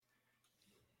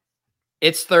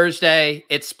It's Thursday,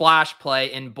 it's Splash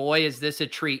Play, and boy, is this a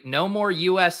treat. No more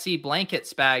USC blanket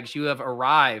Spags. You have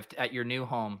arrived at your new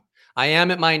home. I am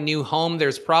at my new home.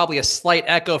 There's probably a slight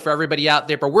echo for everybody out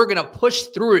there, but we're going to push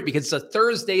through it because it's a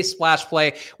Thursday Splash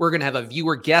Play. We're going to have a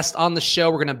viewer guest on the show.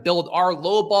 We're going to build our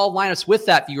low ball lineups with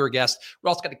that viewer guest. We're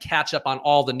also going to catch up on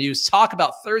all the news, talk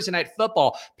about Thursday Night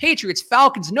Football, Patriots,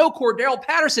 Falcons, no Cordell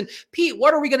Patterson. Pete,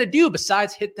 what are we going to do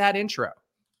besides hit that intro?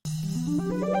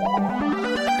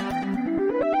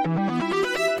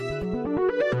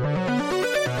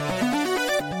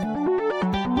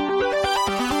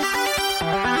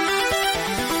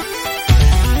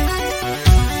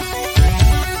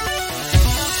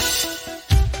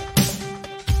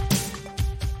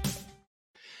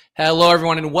 Hello,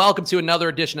 everyone, and welcome to another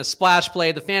edition of Splash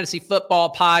Play, the fantasy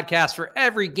football podcast for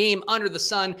every game under the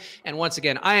sun. And once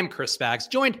again, I am Chris Spags,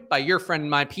 joined by your friend and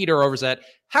mine, Peter Overzet.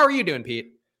 How are you doing,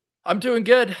 Pete? I'm doing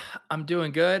good.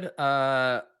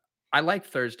 I like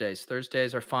Thursdays.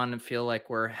 Thursdays are fun and feel like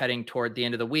we're heading toward the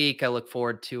end of the week. I look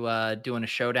forward to doing a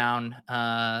showdown,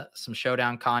 some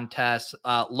showdown contests.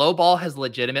 Low ball has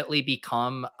legitimately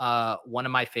become one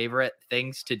of my favorite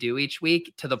things to do each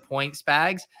week, to the point,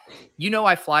 Spags. You know,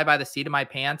 I fly by the seat of my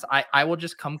pants. I will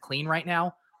just come clean right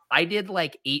now. I did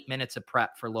like 8 minutes of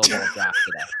prep for low ball draft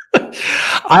today.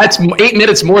 That's 8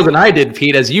 minutes more than I did,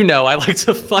 Pete. As you know, I like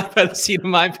to fly by the seat of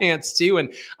my pants too.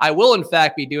 And I will, in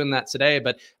fact, be doing that today.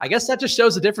 But I guess that just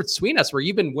shows the difference between us, where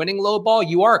you've been winning low ball.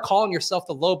 You are calling yourself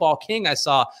the low ball king, I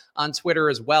saw on Twitter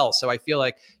as well. So I feel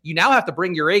like you now have to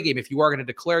bring your A game if you are going to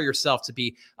declare yourself to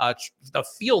be the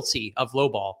fealty of low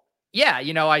ball. Yeah,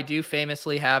 you know, I do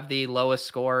famously have the lowest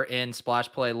score in Splash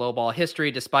Play low ball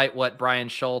history, despite what Brian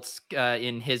Schultz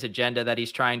in his agenda that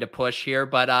he's trying to push here.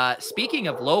 But speaking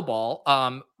of low ball,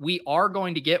 we are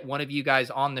going to get one of you guys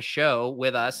on the show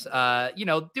with us.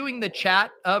 Doing the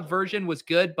chat version was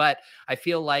good, but I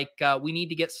feel like we need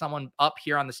to get someone up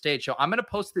here on the stage. So I'm going to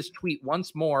post this tweet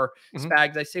once more.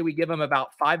 Spags, I say we give him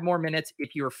about 5 more minutes.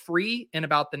 If you're free in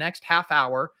about the next half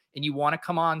hour, and you want to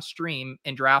come on stream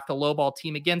and draft a low ball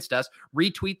team against us,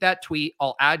 retweet that tweet.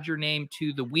 I'll add your name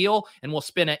to the wheel and we'll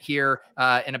spin it here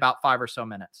in about 5 or so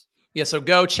minutes. Yeah, so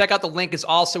go check out the link. Is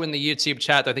also in the YouTube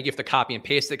chat. I think you have to copy and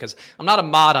paste it because I'm not a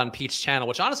mod on Pete's channel,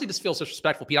 which honestly just feels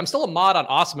disrespectful, Pete. I'm still a mod on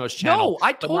Osmo's channel. No,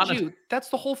 I told you that's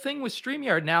the whole thing with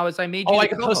StreamYard now is I made you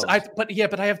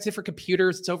but I have different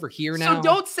computers. It's over here now. So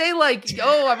don't say like,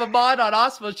 oh, I'm a mod on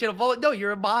Osmo's channel. No,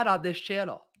 you're a mod on this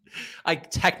channel. I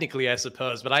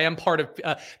suppose, but I am part of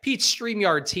Pete's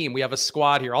StreamYard team. We have a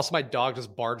squad here. Also, my dog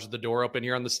just barged the door open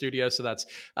here in the studio. So that's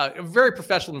a very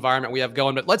professional environment we have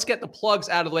going. But let's get the plugs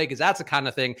out of the way because that's the kind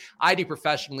of thing I do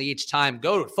professionally each time.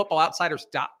 Go to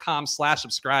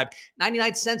footballoutsiders.com/subscribe.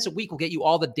 99 cents a week will get you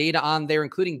all the data on there,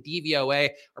 including DVOA.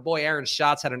 Our boy Aaron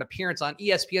Schatz had an appearance on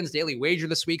ESPN's Daily Wager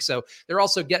this week. So they're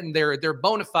also getting their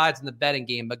bona fides in the betting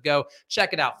game. But go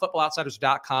check it out.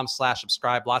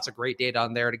 footballoutsiders.com/subscribe. Lots of great data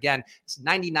on there. And again, it's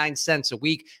 99 cents a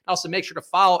week. Also, make sure to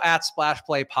follow at Splash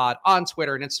Play Pod on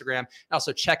Twitter and Instagram. And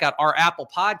also check out our Apple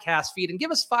Podcast feed and give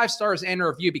us 5 stars and a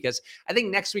review because I think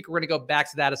next week we're going to go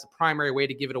back to that as the primary way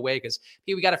to give it away because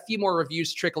we got a few more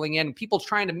reviews trickling in, people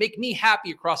trying to make me happy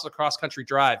across the cross-country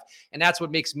drive. And that's what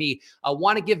makes me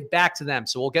want to give back to them.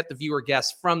 So we'll get the viewer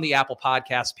guests from the Apple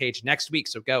Podcast page next week.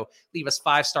 So go leave us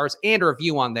 5 stars and a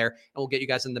review on there, and we'll get you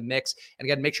guys in the mix. And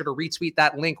again, make sure to retweet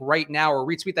that link right now, or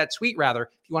retweet that tweet rather, if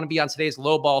you want to be on today's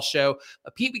low ball show.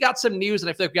 Pete, we got some news, and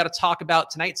I feel like we got to talk about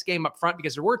tonight's game up front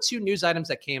because there were 2 news items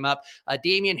that came up.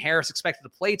 Damien Harris expected to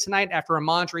play tonight after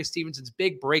Ramondre Stevenson's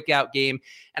big breakout game.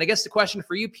 And I guess the question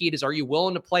for you, Pete, is are you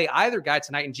willing to play either guy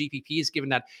tonight in GPPs, given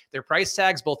that their price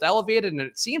tags both elevated, and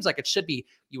it seems like it should be,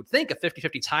 you would think, a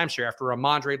 50-50 timeshare after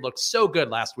Ramondre looked so good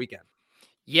last weekend?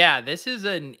 Yeah, this is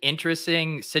an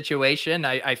interesting situation.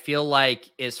 I feel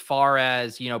like as far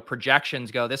as,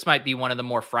 projections go, this might be one of the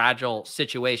more fragile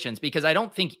situations because I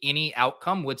don't think any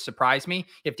outcome would surprise me.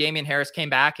 If Damien Harris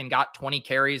came back and got 20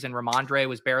 carries and Ramondre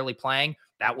was barely playing,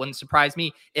 that wouldn't surprise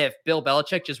me. If Bill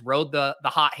Belichick just rode the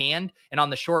hot hand and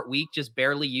on the short week just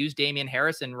barely used Damien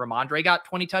Harris and Ramondre got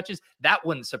 20 touches, that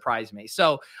wouldn't surprise me.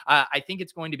 So I think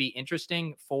it's going to be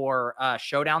interesting for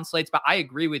showdown slates, but I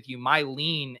agree with you. My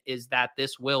lean is that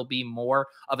this will be more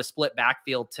of a split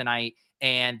backfield tonight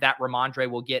and that Ramondre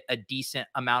will get a decent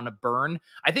amount of burn.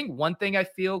 I think one thing I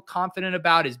feel confident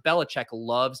about is Belichick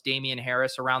loves Damien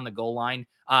Harris around the goal line.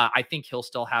 I think he'll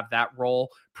still have that role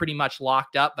pretty much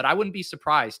locked up, but I wouldn't be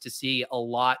surprised to see a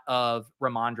lot of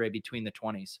Ramondre between the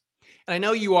 20s. And I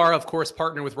know you are, of course,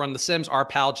 partnered with Run the Sims, our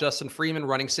pal Justin Freeman,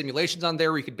 running simulations on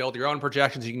there where you can build your own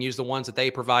projections. You can use the ones that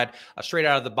they provide straight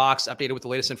out of the box, updated with the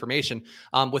latest information.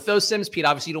 With those Sims, Pete,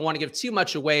 obviously you don't want to give too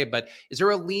much away, but is there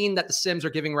a lean that the Sims are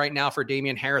giving right now for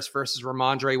Damian Harris versus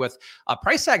Ramondre with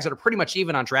price tags that are pretty much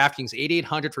even on DraftKings?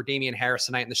 8,800 for Damian Harris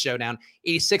tonight in the showdown,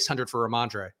 8,600 for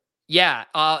Ramondre. Yeah,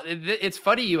 it's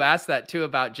funny you asked that too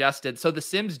about Justin. So the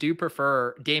Sims do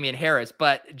prefer Damian Harris,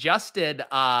 but Justin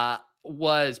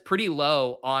was pretty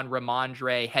low on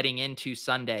Ramondre heading into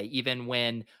Sunday, even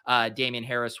when Damian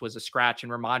Harris was a scratch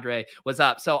and Ramondre was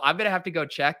up. So I'm gonna have to go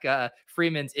check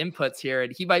Freeman's inputs here,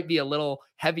 and he might be a little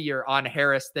heavier on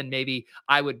Harris than maybe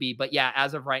I would be. But yeah,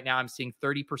 as of right now, I'm seeing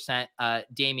 30%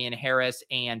 Damian Harris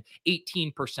and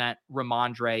 18%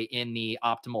 Ramondre in the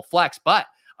optimal flex. But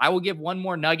I will give one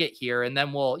more nugget here, and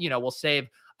then we'll save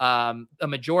a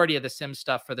majority of the Sim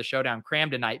stuff for the Showdown Cram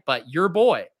tonight. But your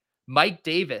boy, Mike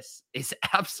Davis, is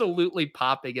absolutely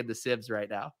popping in the Sims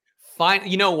right now. Fine.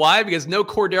 You know why? Because no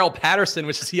Cordell Patterson,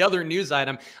 which is the other news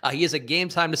item. He is a game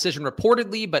time decision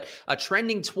reportedly, but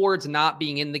trending towards not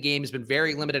being in the game. Has been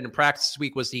very limited in practice this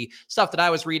week was the stuff that I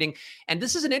was reading. And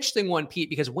this is an interesting one, Pete,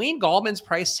 because Wayne Gallman's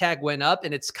price tag went up,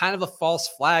 and it's kind of a false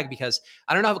flag because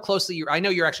I don't know how closely I know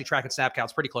you're actually tracking snap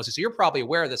counts pretty closely, so you're probably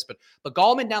aware of this, but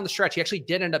Gallman down the stretch, he actually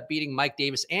did end up beating Mike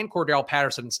Davis and Cordell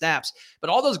Patterson in snaps, but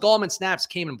all those Gallman snaps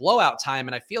came in blowout time,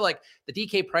 and I feel like the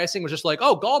DK pricing was just like,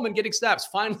 oh, Gallman getting snaps.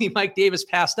 Finally, Mike Davis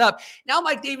passed up. Now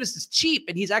Mike Davis is cheap,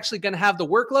 and he's actually going to have the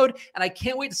workload, and I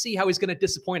can't wait to see how he's going to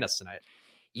disappoint us tonight.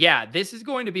 Yeah, this is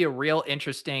going to be a real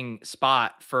interesting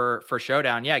spot for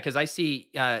Showdown. Yeah, because I see,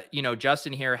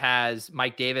 Justin here has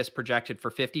Mike Davis projected for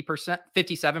 50%,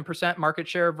 57% market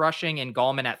share of rushing, and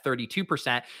Gallman at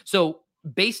 32%. So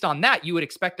based on that, you would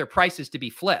expect their prices to be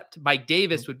flipped. Mike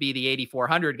Davis would be the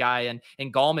 8,400 guy,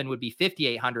 and Gallman would be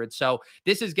 5,800. So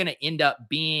this is going to end up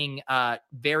being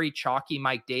very chalky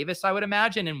Mike Davis, I would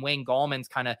imagine, and Wayne Gallman's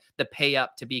kind of the pay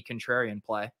up to be contrarian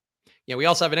play. Yeah, we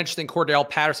also have an interesting Cordell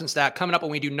Patterson stat coming up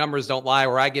when we do Numbers Don't Lie,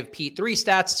 where I give Pete 3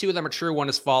 stats. 2 of them are true, 1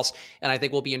 is false. And I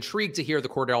think we'll be intrigued to hear the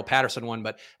Cordell Patterson one.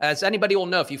 But as anybody will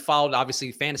know, if you followed,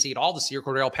 obviously, fantasy at all this year,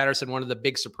 Cordell Patterson, one of the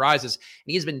big surprises.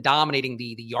 And he's been dominating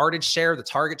the yardage share, the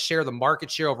target share, the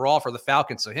market share overall for the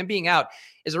Falcons. So him being out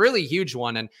is a really huge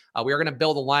one. And we are going to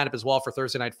build a lineup as well for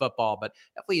Thursday Night Football. But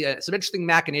definitely some interesting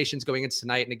machinations going into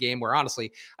tonight in a game where,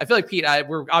 honestly, I feel like, Pete,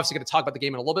 we're obviously going to talk about the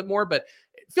game in a little bit more, but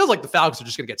it feels like the Falcons are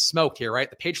just going to get smoked here, right?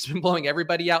 The Patriots have been blowing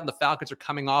everybody out, and the Falcons are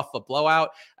coming off a blowout.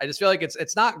 I just feel like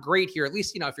it's not great here, at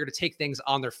least, if you're to take things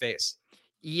on their face.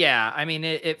 Yeah, I mean,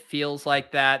 it feels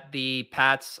like that. The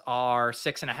Pats are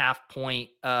 6.5-point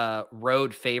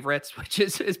road favorites, which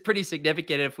is pretty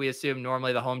significant if we assume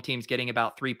normally the home team's getting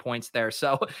about 3 points there.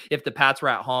 So if the Pats were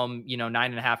at home,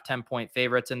 9.5, 10-point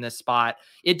favorites in this spot,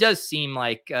 it does seem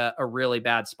like a really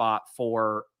bad spot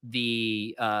for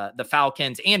the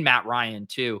Falcons and Matt Ryan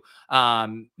too.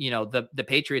 The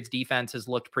Patriots defense has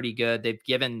looked pretty good. They've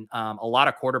given a lot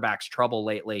of quarterbacks trouble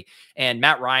lately, and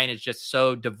Matt Ryan is just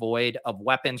so devoid of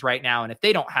weapons right now. And if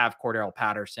they don't have Cordell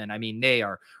Patterson, I mean, they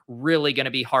are really going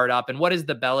to be hard up. And what is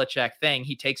the Belichick thing?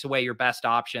 He takes away your best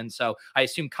option. So I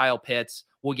assume Kyle Pitts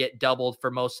will get doubled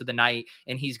for most of the night,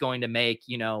 and he's going to make,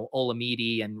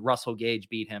 Olamide and Russell Gage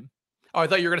beat him. Oh, I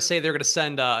thought you were going to say they're going to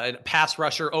send a pass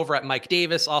rusher over at Mike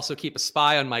Davis. Also keep a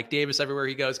spy on Mike Davis everywhere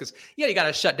he goes because, you got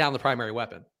to shut down the primary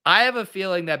weapon. I have a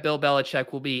feeling that Bill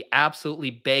Belichick will be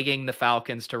absolutely begging the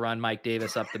Falcons to run Mike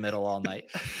Davis up the middle all night.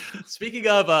 Speaking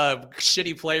of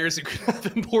shitty players who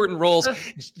have important roles,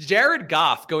 Jared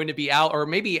Goff going to be out, or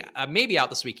maybe out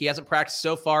this week. He hasn't practiced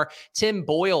so far. Tim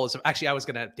Boyle is actually. I was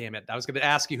going to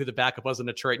ask you who the backup was in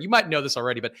Detroit. You might know this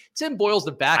already, but Tim Boyle's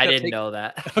the backup. I didn't know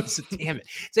that. Damn it,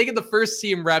 taking the first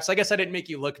team reps. I guess I didn't make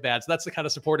you look bad. So that's the kind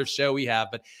of supportive show we have.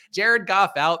 But Jared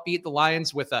Goff out, beat the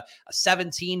Lions with a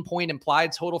 17-point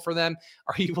implied total for them.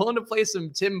 Are you willing to play some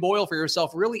Tim Boyle for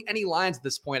yourself? Really, any lines at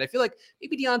this point? I feel like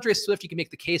maybe DeAndre Swift you can make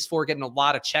the case for getting a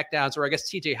lot of checkdowns, or I guess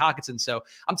TJ Hockenson. So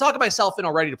I'm talking myself in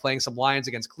already to playing some Lions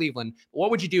against Cleveland.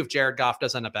 What would you do if Jared Goff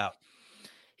does end up out?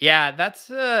 Yeah,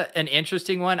 that's an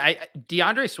interesting one.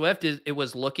 DeAndre Swift it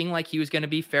was looking like he was going to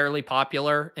be fairly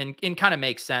popular, and kind of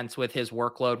makes sense with his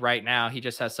workload right now. He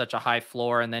just has such a high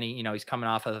floor, and then he's coming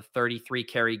off of a 33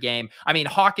 carry game. I mean,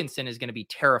 Hockenson is going to be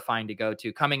terrifying to go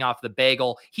to coming off the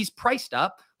bagel. He's priced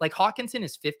up. Like Hockenson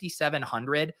is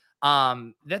 5,700.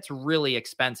 That's really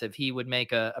expensive. He would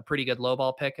make a pretty good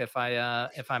lowball pick if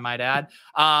I might add.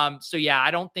 So yeah, I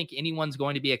don't think anyone's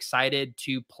going to be excited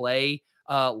to play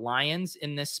Lions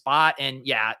in this spot. And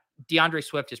yeah, DeAndre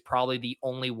Swift is probably the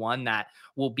only one that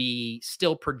will be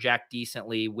still project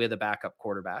decently with a backup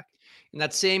quarterback. In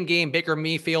that same game, Baker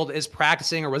Mayfield is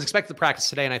practicing or was expected to practice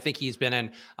today. And I think he's been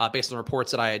in, based on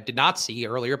reports that I did not see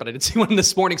earlier, but I did see one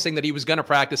this morning saying that he was going to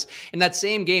practice. In that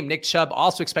same game, Nick Chubb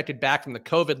also expected back from the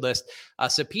COVID list.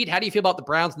 So, Pete, how do you feel about the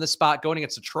Browns in this spot going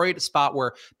against Detroit, a spot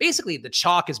where basically the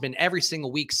chalk has been every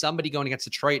single week, somebody going against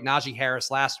Detroit? Najee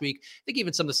Harris last week. I think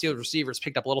even some of the Steelers receivers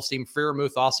picked up a little steam.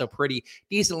 Freiermuth also pretty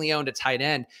decently owned at tight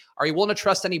end. Are you willing to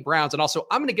trust any Browns? And also,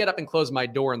 I'm going to get up and close my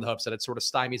door in the hopes that it sort of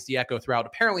stymies the echo throughout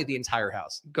apparently the entire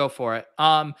house. Go for it.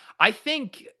 I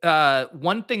think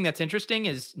one thing that's interesting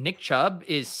is Nick Chubb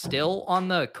is still on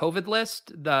the COVID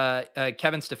list. The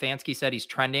Kevin Stefanski said he's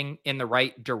trending in the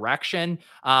right direction.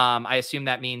 I assume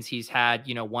that means he's had,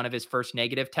 one of his first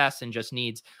negative tests and just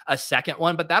needs a second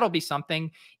one, but that'll be something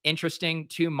interesting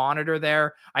to monitor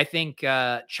there. I think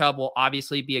Chubb will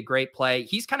obviously be a great play.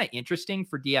 He's kind of interesting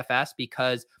for DFS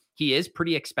because he is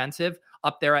pretty expensive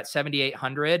up there at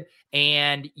 7,800.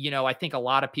 And, I think a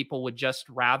lot of people would just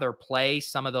rather play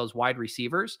some of those wide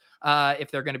receivers if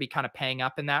they're going to be kind of paying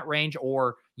up in that range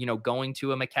or, going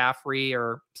to a McCaffrey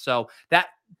or so. That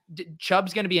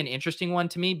Chubb's going to be an interesting one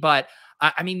to me. But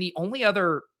I mean, the only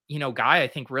other, guy I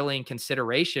think really in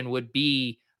consideration would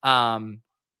be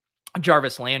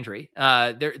Jarvis Landry.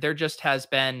 There just has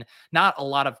been not a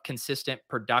lot of consistent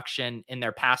production in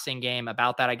their passing game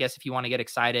about that. I guess if you want to get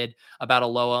excited about a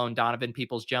low-owned Donovan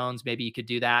Peoples-Jones, maybe you could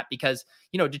do that because,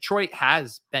 Detroit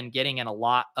has been getting in a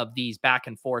lot of these back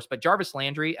and forth, but Jarvis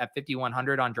Landry at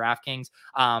 5,100 on DraftKings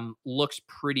looks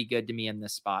pretty good to me in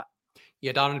this spot.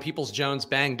 Yeah, Donovan Peoples-Jones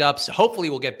banged up. So hopefully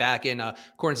we'll get back in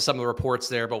according to some of the reports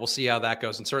there, but we'll see how that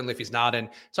goes. And certainly if he's not in,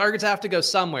 targets have to go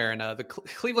somewhere. And the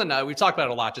Cleveland, we've talked about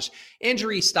it a lot, just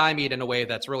injury stymied in a way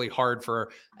that's really hard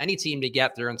for any team to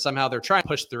get through. And somehow they're trying to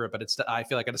push through it, but I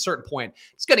feel like at a certain point,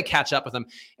 it's going to catch up with them.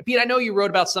 And Pete, I know you wrote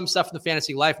about some stuff in the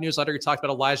Fantasy Life newsletter. You talked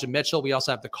about Elijah Mitchell. We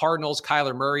also have the Cardinals,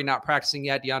 Kyler Murray not practicing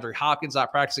yet, DeAndre Hopkins not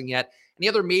practicing yet. Any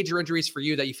other major injuries for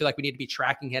you that you feel like we need to be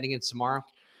tracking heading into tomorrow?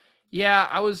 Yeah,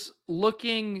 I was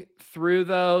looking through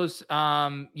those.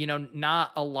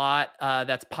 Not a lot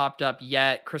that's popped up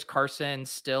yet. Chris Carson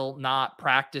still not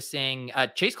practicing.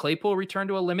 Chase Claypool returned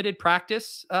to a limited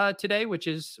practice today, which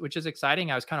is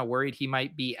exciting. I was kind of worried he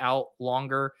might be out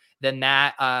longer than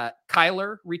that.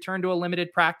 Kyler returned to a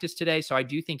limited practice today, so I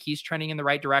do think he's trending in the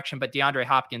right direction. But DeAndre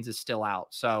Hopkins is still out,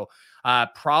 so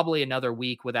probably another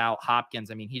week without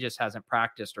Hopkins. I mean, he just hasn't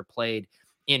practiced or played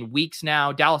in weeks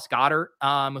now. Dallas Goedert,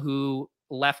 who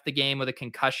left the game with a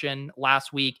concussion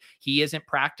last week, he isn't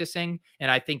practicing, and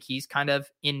I think he's kind of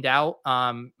in doubt.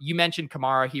 You mentioned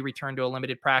Kamara. He returned to a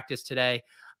limited practice today.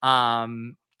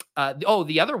 The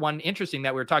other one, interesting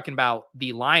that we were talking about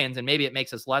the Lions, and maybe it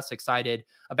makes us less excited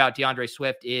about DeAndre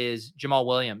Swift, is Jamal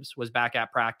Williams was back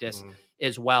at practice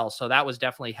as well. So that was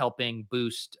definitely helping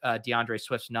boost DeAndre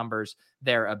Swift's numbers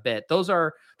there a bit. Those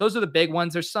are the big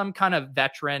ones. There's some kind of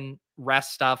veteran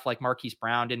rest stuff like Marquise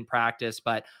Brown didn't practice,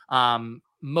 but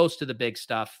most of the big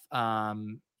stuff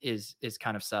is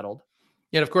kind of settled.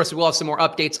 Yeah, and of course, we will have some more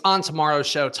updates on tomorrow's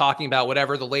show talking about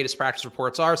whatever the latest practice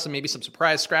reports are. So maybe some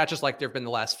surprise scratches like there have been the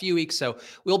last few weeks. So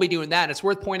we'll be doing that. And it's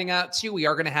worth pointing out, too, we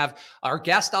are going to have our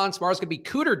guest on tomorrow. Is going to be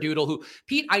Cooter Doodle, who,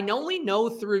 Pete, I only know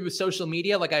through social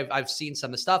media. Like I've seen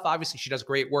some of the stuff. Obviously, she does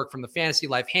great work from the Fantasy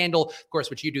Life handle. Of course,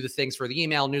 which you do the things for the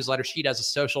email newsletter. She does a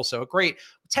social. So a great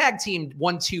tag team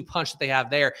 1-2 punch that they have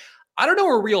there. I don't know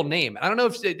her real name. I don't know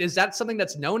is that something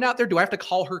that's known out there? Do I have to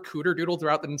call her Cooter Doodle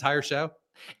throughout the entire show?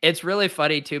 It's really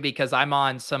funny too, because I'm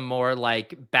on some more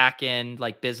like back end,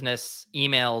 like business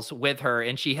emails with her,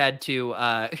 and she had to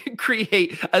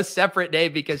create a separate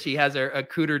name because she has a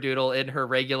Cooter Doodle in her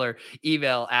regular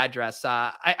email address.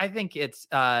 I think it's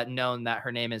known that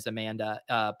her name is Amanda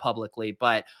publicly,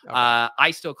 but okay.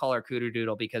 I still call her Cooter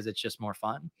Doodle because it's just more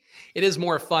fun. It is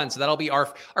more fun. So that'll be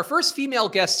our first female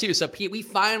guest too. So Pete,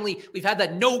 we've had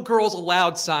that no girls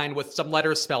allowed sign with some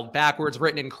letters spelled backwards,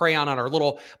 written in crayon on our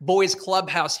little boys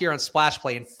clubhouse here on Splash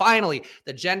Play. And finally,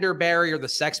 the gender barrier, the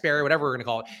sex barrier, whatever we're going to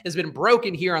call it, has been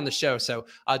broken here on the show. So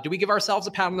do we give ourselves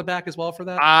a pat on the back as well for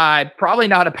that? Probably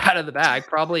not a pat on the back,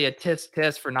 probably a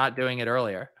tisk for not doing it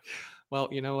earlier. Well,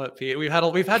 you know what, Pete? We've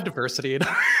had diversity in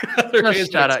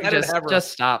just shut up.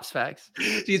 Just stop, Specs.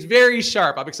 She's very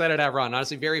sharp. I'm excited to have her on.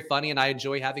 Honestly, very funny, and I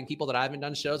enjoy having people that I haven't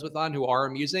done shows with on who are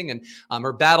amusing. And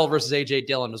her battle versus AJ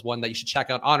Dillon was one that you should check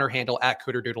out on her handle at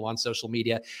Cooter Doodle on social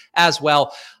media as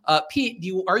well. Pete,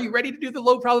 are you ready to do the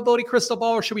low probability crystal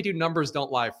ball, or should we do numbers don't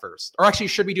lie first? Or actually,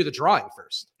 should we do the drawing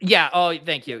first? Yeah. Oh,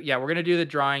 thank you. Yeah, we're gonna do the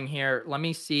drawing here. Let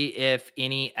me see if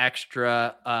any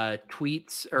extra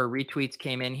tweets or retweets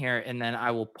came in here, and then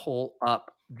I will pull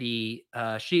up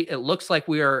It looks like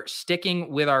we are sticking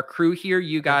with our crew here.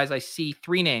 You guys, I see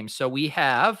 3 names. So we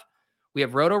have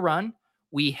Roto Run,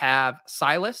 we have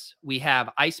Silas, we have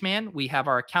Iceman, we have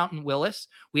our accountant Willis,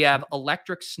 we have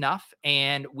Electric Snuff,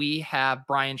 and we have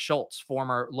Brian Schultz,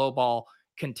 former low ball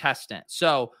contestant.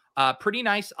 So pretty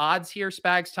nice odds here.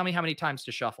 Spags, tell me how many times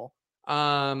to shuffle.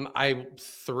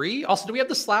 3. Also, do we have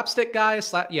the slapstick guy?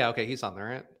 Yeah, okay, he's on there,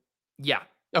 right? Yeah.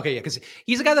 Okay, yeah, because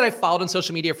he's a guy that I followed on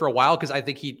social media for a while because I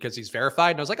think because he's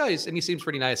verified, and I was like, oh, and he seems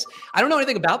pretty nice. I don't know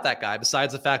anything about that guy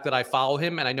besides the fact that I follow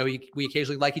him, and I know we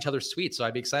occasionally like each other's tweets, so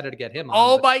I'd be excited to get him on.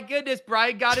 Oh my goodness,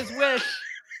 Brian got his wish.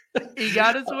 He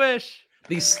got his wish.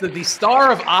 The star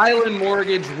of Island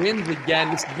Mortgage wins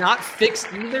again. It's not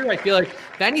fixed either. I feel like,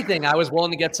 if anything, I was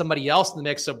willing to get somebody else in the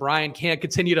mix so Brian can't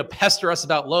continue to pester us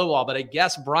about lowball. But I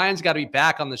guess Brian's got to be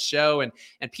back on the show. And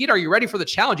Pete, are you ready for the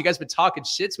challenge? You guys have been talking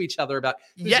shit to each other about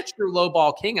who's a true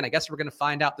lowball king, and I guess we're going to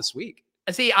find out this week.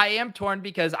 See, I am torn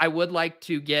because I would like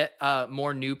to get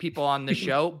more new people on the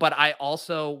show, but I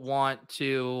also want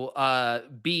to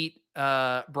beat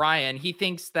Brian. He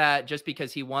thinks that just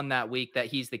because he won that week that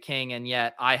he's the king, and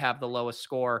yet I have the lowest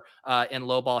score in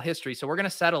low ball history. So we're going to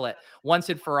settle it once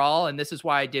and for all. And this is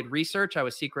why I did research. I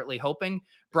was secretly hoping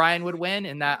Brian would win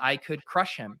and that I could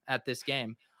crush him at this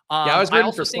game. I was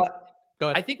waiting for Go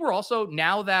ahead. I think we're also,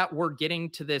 now that we're getting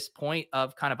to this point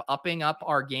of kind of upping up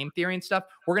our game theory and stuff,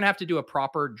 we're going to have to do a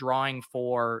proper drawing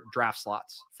for draft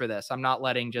slots for this. I'm not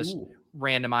letting just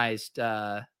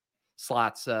randomized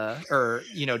slots or,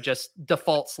 just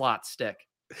default slots stick.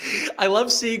 I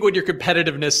love seeing when your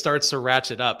competitiveness starts to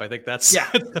ratchet up. I think that's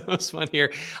the most fun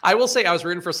here. I will say I was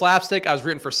rooting for Slapstick. I was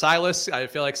rooting for Silas. I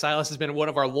feel like Silas has been one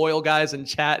of our loyal guys in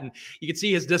chat, and you can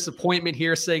see his disappointment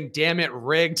here saying, damn it,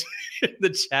 rigged in the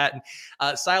chat.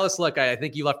 And Silas, look, I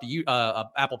think you left a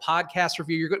Apple Podcast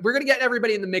review. We're going to get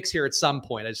everybody in the mix here at some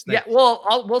point. I just think. Yeah,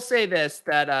 well, we'll say this,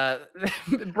 that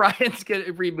Brian's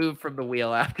getting removed from the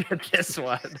wheel after this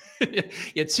one.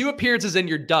 Yeah, 2 appearances and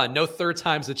you're done. No third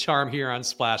time's the charm here on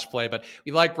Splash Play, but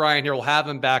we like Brian here. We'll have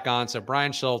him back on. So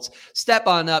Brian Schultz, step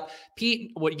on up. Pete,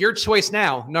 what your choice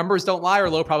now? Numbers don't lie or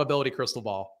low probability crystal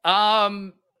ball?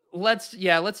 Let's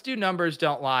do numbers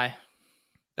don't lie.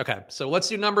 Okay, so let's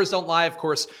do numbers don't lie. Of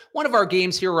course, one of our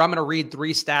games here where I'm going to read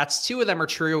 3 stats. 2 of them are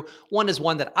true. One is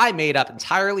one that I made up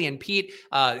entirely. And Pete,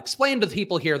 explain to the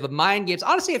people here the mind games.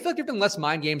 Honestly, I feel like there have been less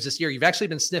mind games this year. You've actually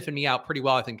been sniffing me out pretty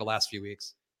well, I think, the last few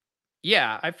weeks.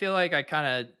 Yeah, I feel like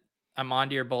I'm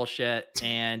onto your bullshit,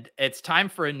 and it's time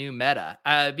for a new meta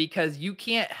because you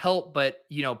can't help but,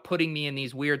 putting me in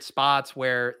these weird spots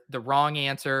where the wrong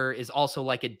answer is also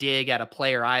like a dig at a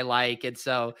player I like. And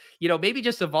so, maybe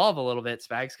just evolve a little bit,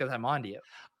 Spags, because I'm onto you.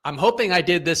 I'm hoping I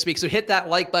did this week. So hit that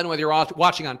like button, whether you're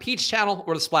watching on Pete's channel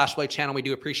or the Splash Play channel. We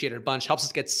do appreciate it a bunch. Helps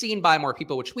us get seen by more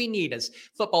people, which we need as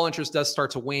football interest does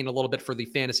start to wane a little bit for the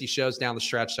fantasy shows down the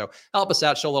stretch. So help us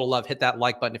out, show a little love, hit that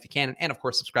like button if you can. And of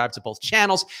course, subscribe to both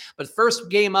channels. But first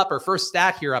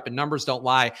stat here up, and numbers don't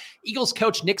lie. Eagles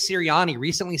coach Nick Sirianni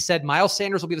recently said Miles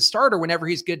Sanders will be the starter whenever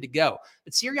he's good to go.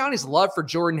 But Sirianni's love for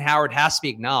Jordan Howard has to be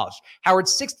acknowledged.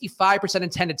 Howard's 65%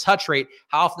 intended touch rate,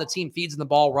 how often the team feeds him the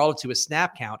ball relative to his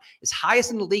snap count, is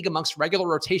highest in the league amongst regular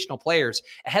rotational players,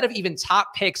 ahead of even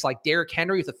top picks like Derrick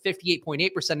Henry with a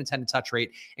 58.8% intended touch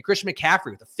rate and Christian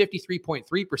McCaffrey with a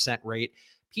 53.3% rate.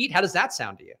 Pete, how does that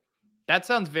sound to you? That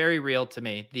sounds very real to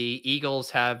me. The Eagles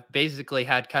have basically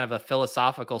had kind of a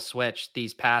philosophical switch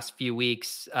these past few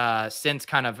weeks since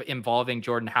kind of involving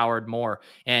Jordan Howard more,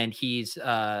 and he's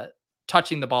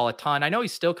touching the ball a ton. I know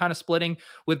he's still kind of splitting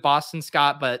with Boston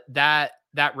Scott, but that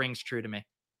rings true to me.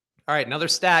 All right, another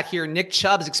stat here. Nick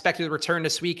Chubb is expected to return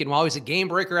this week, and while he's a game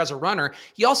breaker as a runner,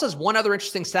 he also has one other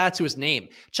interesting stat to his name.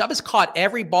 Chubb has caught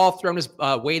every ball thrown his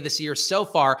way this year so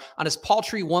far on his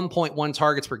paltry 1.1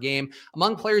 targets per game.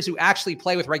 Among players who actually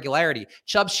play with regularity,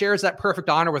 Chubb shares that perfect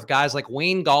honor with guys like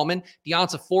Wayne Gallman,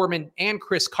 Deonta Foreman, and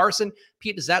Chris Carson.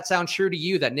 Pete, does that sound true to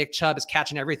you that Nick Chubb is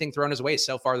catching everything thrown his way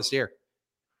so far this year?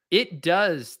 It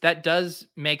does. That does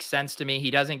make sense to me. He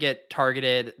doesn't get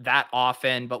targeted that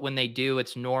often, but when they do,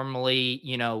 it's normally,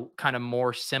 kind of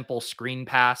more simple screen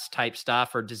pass type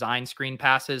stuff or design screen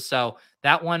passes. So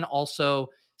that one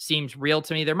also seems real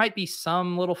to me. There might be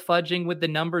some little fudging with the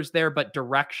numbers there, but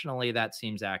directionally that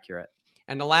seems accurate.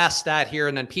 And the last stat here,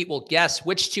 and then Pete will guess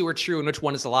which 2 are true and which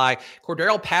one is a lie.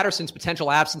 Cordarrelle Patterson's potential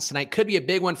absence tonight could be a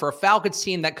big one for a Falcons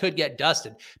team that could get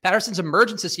dusted. Patterson's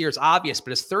emergence this year is obvious, but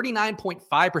his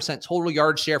 39.5% total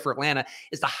yard share for Atlanta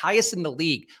is the highest in the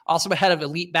league. Also ahead of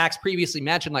elite backs previously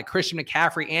mentioned like Christian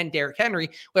McCaffrey and Derrick Henry,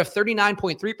 who have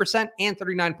 39.3% and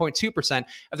 39.2%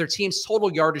 of their team's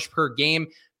total yardage per game.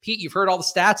 Pete, you've heard all the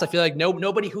stats. I feel like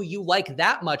nobody who you like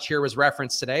that much here was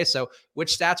referenced today. So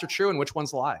which stats are true and which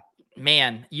ones lie?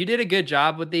 Man, you did a good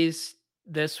job with these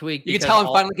this week. You can tell I'm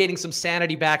finally getting some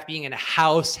sanity back, being in a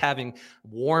house, having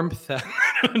warmth,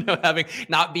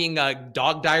 not being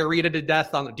dog diarrhea to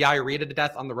death on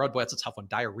the road. Boy, that's a tough one.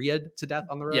 Diarrhea to death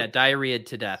on the road. Yeah, diarrhea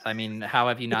to death. I mean, how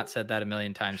have you not said that a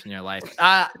million times in your life?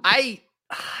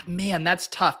 Man, that's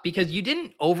tough because you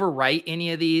didn't overwrite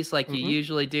any of these like you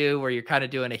usually do, where you're kind of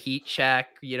doing a heat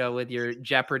check, with your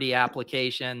Jeopardy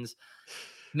applications.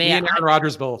 Man, me and Aaron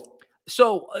Rodgers both.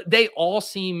 So they all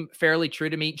seem fairly true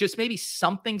to me. Just maybe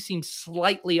something seems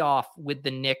slightly off with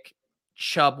the Nick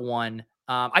Chubb one.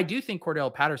 I do think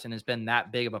Cordell Patterson has been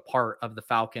that big of a part of the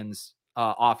Falcons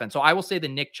offense. So I will say the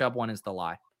Nick Chubb one is the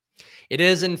lie. It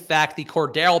is, in fact, the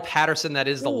Cordell Patterson that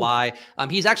is the lie.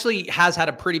 He's actually has had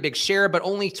a pretty big share, but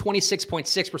only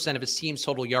 26.6% of his team's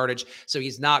total yardage. So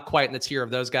he's not quite in the tier of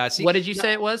those guys. What did you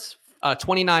say it was?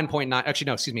 29.9. Actually,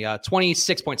 no, excuse me.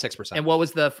 26.6%. And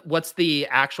what's the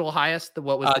actual highest?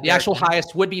 What was the actual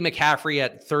highest would be McCaffrey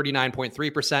at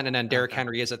 39.3%, and then Derrick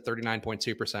Henry is at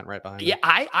 39.2% right behind him. Yeah,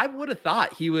 I would have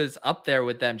thought he was up there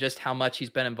with them, just how much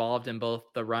he's been involved in both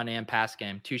the run and pass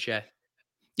game. Touche.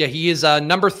 Yeah, he is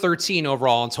number 13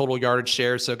 overall in total yardage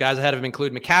shares. So guys ahead of him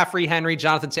include McCaffrey, Henry,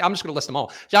 Jonathan Taylor. I'm just going to list them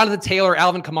all. Jonathan Taylor,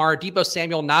 Alvin Kamara, Deebo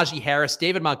Samuel, Najee Harris,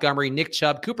 David Montgomery, Nick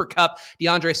Chubb, Cooper Kupp,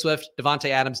 DeAndre Swift,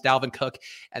 Devontae Adams, Dalvin Cook,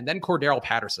 and then Cordell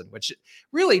Patterson, which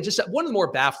really just one of the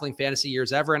more baffling fantasy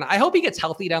years ever. And I hope he gets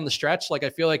healthy down the stretch. Like, I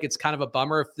feel like it's kind of a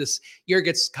bummer if this year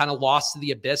gets kind of lost to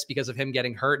the abyss because of him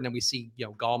getting hurt. And then we see,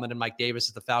 Gallman and Mike Davis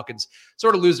as the Falcons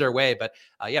sort of lose their way. But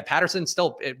Patterson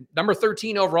still number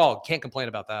 13 overall. Can't complain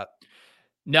about that.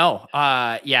 No.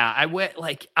 I went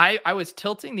I was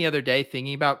tilting the other day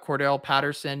thinking about Cordell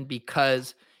Patterson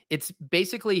because it's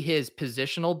basically his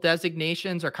positional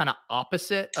designations are kind of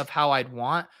opposite of how I'd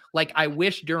want. Like, I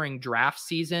wish during draft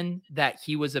season that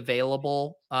he was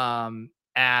available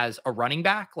as a running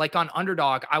back. Like on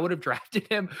Underdog, I would have drafted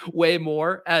him way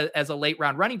more as a late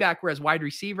round running back, whereas wide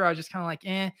receiver, I was just kind of like,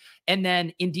 eh. And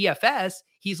then in DFS,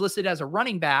 he's listed as a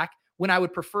running back when I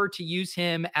would prefer to use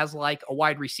him as like a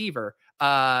wide receiver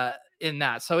in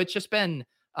that. So it's just been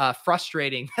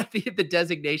frustrating that the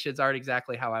designations aren't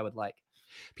exactly how I would like.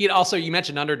 Pete, also, you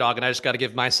mentioned Underdog, and I just got to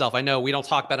give myself, I know we don't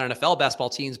talk about NFL basketball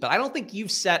teams, but I don't think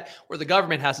you've set, or the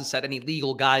government hasn't set any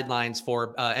legal guidelines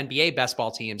for NBA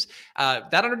basketball teams.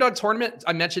 That Underdog tournament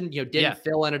I mentioned,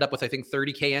 Phil ended up with, I think,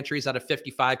 30K entries out of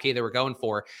 55K they were going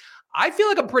for. I feel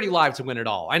like I'm pretty live to win it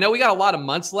all. I know we got a lot of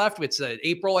months left. It's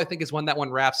April, I think, is when that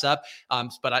one wraps up.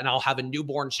 But I'll have a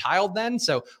newborn child then.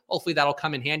 So hopefully that'll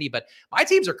come in handy. But my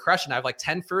teams are crushing. I have like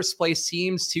 10 first place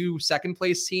teams, 2 second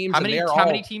place teams. How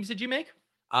many teams did you make?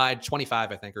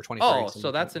 25, I think, or 23. Oh,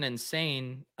 so that's an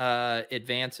insane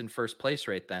advance in first place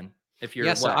rate then. If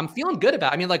you're so I'm feeling good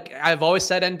about it. I mean, like I've always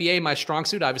said, NBA, my strong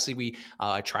suit. Obviously,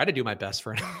 I try to do my best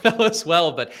for NFL as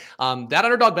well. But that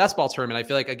Underdog basketball tournament, I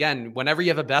feel like, again, whenever you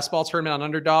have a basketball tournament on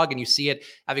Underdog and you see it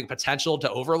having potential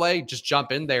to overlay, just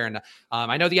jump in there. And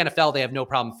I know the NFL, they have no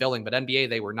problem filling, but NBA,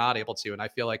 they were not able to. And I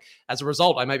feel like as a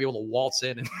result, I might be able to waltz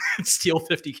in and steal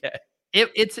 50K.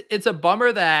 It's a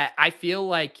bummer that I feel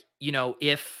like,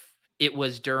 if it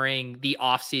was during the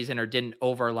off season or didn't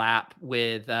overlap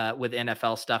with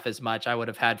NFL stuff as much, I would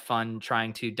have had fun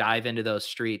trying to dive into those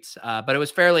streets. But it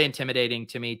was fairly intimidating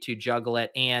to me to juggle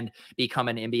it and become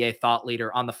an NBA thought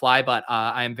leader on the fly. But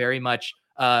I am very much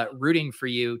rooting for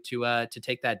you to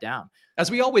take that down. As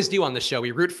we always do on the show,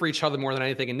 we root for each other more than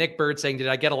anything. And Nick Bird saying, did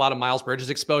I get a lot of Miles Bridges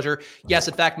exposure? Yes,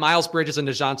 in fact, Miles Bridges and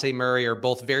DeJounte Murray are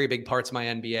both very big parts of my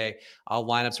NBA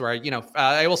lineups where,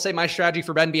 I will say my strategy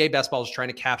for NBA basketball is trying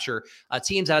to capture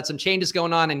teams that had some changes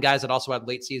going on and guys that also had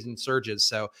late season surges.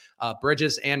 So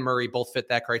Bridges and Murray both fit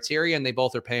that criteria, and they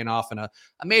both are paying off in a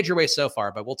major way so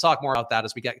far. But we'll talk more about that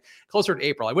as we get closer to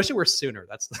April. I wish it were sooner.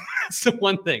 That's the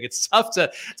one thing. It's tough to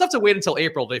wait until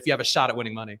April if you have a shot at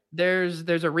winning money. There's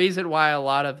a reason why a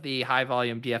lot of the high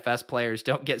volume DFS players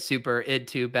don't get super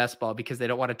into best ball because they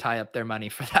don't want to tie up their money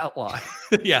for that long.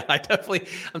 Yeah,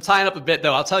 I'm tying up a bit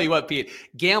though. I'll tell you what, Pete,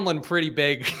 gambling pretty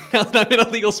big. I'm in a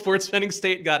legal sports betting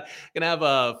state. Gonna have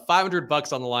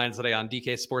 $500 on the line today on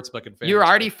DK Sportsbook and You're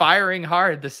already firing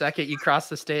hard the second you cross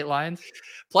the state lines.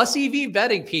 Plus EV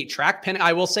betting, Pete. Track pin.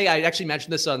 I will say, I actually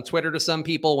mentioned this on Twitter to some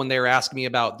people when they were asking me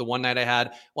about the one night I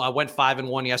had. Well, I went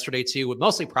 5-1 yesterday too, with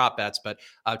mostly prop bets, but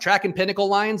tracking Pinnacle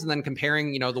lines and then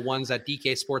comparing, the ones at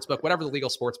DK Sportsbook, whatever the legal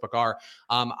sportsbook are.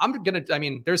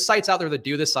 There's sites out there that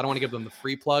do this. So I don't want to give them the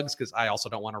free plugs because I also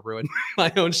don't want to ruin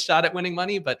my own shot at winning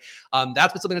money. But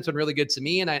that's been something that's been really good to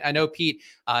me. And I know, Pete,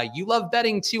 you love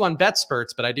betting too on BetSperts,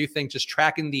 but I do think just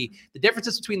tracking the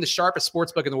differences between the sharpest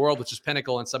sportsbook in the world, which is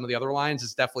Pinnacle, and some of the other lines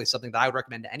is definitely something that I would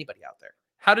recommend to anybody out there.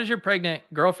 How does your pregnant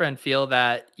girlfriend feel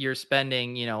that you're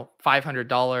spending,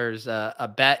 $500 a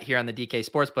bet here on the DK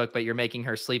Sportsbook, but you're making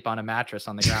her sleep on a mattress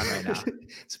on the ground right now?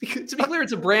 To be clear,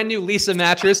 it's a brand new Leesa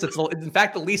mattress. It's in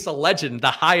fact the Leesa Legend, the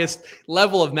highest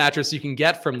level of mattress you can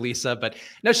get from Leesa. But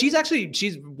no, she's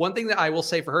one thing that I will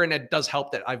say for her, and it does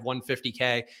help that I've won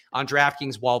 $50K on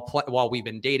DraftKings while we've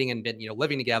been dating and been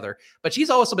living together. But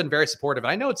she's also been very supportive.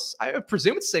 I know I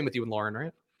presume it's the same with you and Lauren,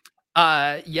 right?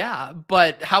 Yeah,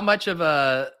 but how much of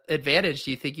a advantage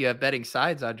do you think you have betting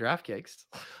sides on DraftKings?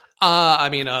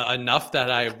 Enough that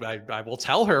I will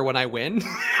tell her when I win.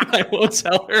 I won't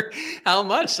tell her how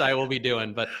much I will be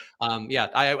doing, but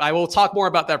I will talk more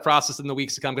about that process in the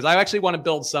weeks to come, because I actually want to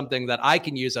build something that I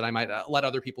can use that I might let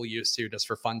other people use too, just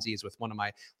for funsies with one of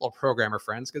my little programmer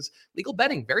friends. Because legal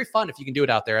betting, very fun if you can do it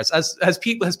out there. As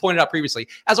Pete has pointed out previously,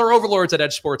 as our overlords at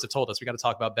Edge Sports have told us, we got to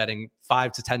talk about betting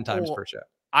 5 to 10 times per show.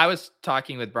 I was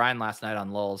talking with Brian last night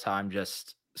on Lulz how I'm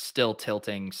just still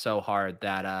tilting so hard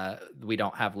that we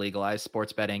don't have legalized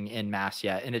sports betting in mass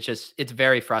yet. And it's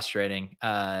very frustrating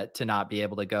to not be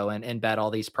able to go and bet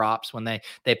all these props when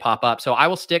they pop up. So I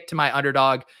will stick to my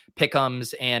underdog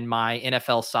pick'ems and my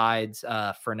NFL sides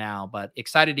for now, but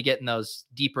excited to get in those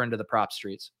deeper into the prop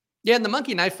streets. Yeah, and the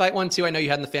Monkey Knife Fight one too. I know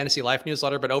you had in the Fantasy Life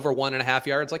newsletter, but over 1.5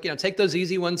 yards. Take those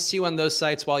easy ones too on those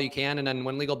sites while you can, and then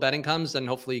when legal betting comes, then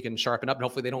hopefully you can sharpen up, and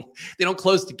hopefully they don't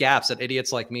close the gaps that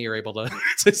idiots like me are able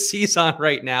to seize on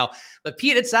right now. But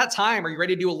Pete, it's that time. Are you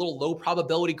ready to do a little low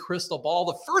probability crystal ball?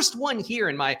 The first one here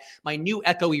in my new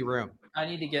echoey room. I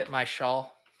need to get my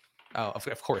shawl. Oh,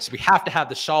 of course. We have to have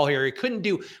the shawl here. We couldn't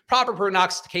do proper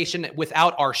prognostication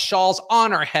without our shawls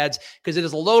on our heads, because it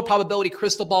is a low probability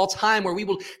crystal ball time where we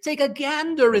will take a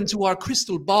gander into our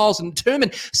crystal balls and determine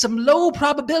some low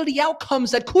probability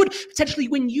outcomes that could potentially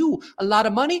win you a lot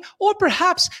of money, or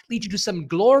perhaps lead you to some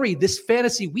glory this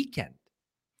fantasy weekend.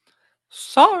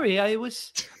 Sorry, I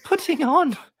was putting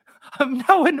on. I'm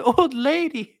now an old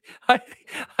lady. I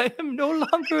am no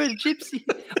longer a gypsy.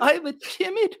 I'm a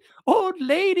timid old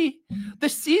lady. The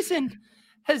season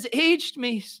has aged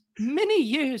me many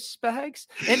years, Spags,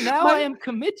 and now I am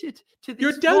committed to this.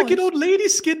 Your delicate old lady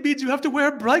skin means you have to wear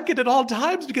a blanket at all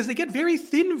times because they get very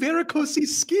thin, varicose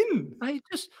skin. I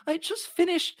just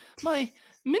finished my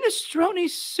minestrone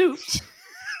soup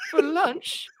for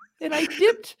lunch, and I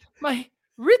dipped my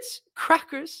Ritz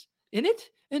crackers in it.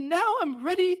 And now I'm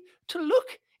ready to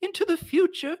look into the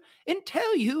future and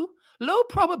tell you low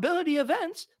probability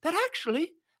events that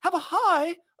actually have a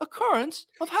high occurrence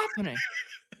of happening.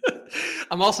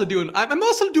 I'm also doing my, I'm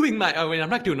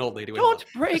not doing old lady. Don't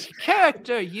break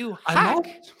character, you hack.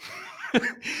 I'm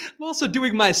also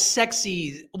doing my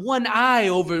sexy one eye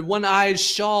over one eye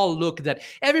shawl look that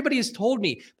everybody has told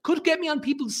me could get me on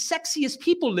people's sexiest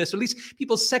people list, or at least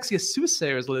people's sexiest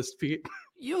soothsayers list, Pete.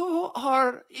 You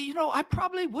are, I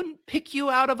probably wouldn't pick you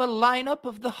out of a lineup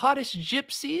of the hottest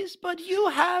gypsies, but you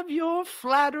have your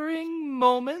flattering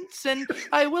moments. And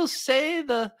I will say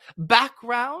the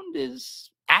background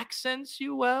accents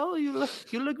you well. You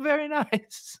look very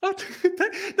nice.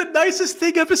 The nicest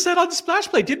thing ever said on Splash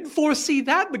Play. Didn't foresee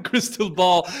that in the crystal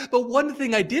ball. But one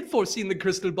thing I did foresee in the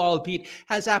crystal ball, Pete,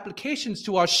 has applications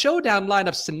to our showdown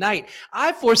lineups tonight.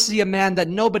 I foresee a man that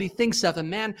nobody thinks of, a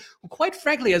man who, quite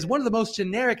frankly, has one of the most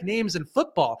generic names in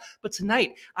football. But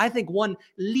tonight, I think one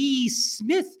Lee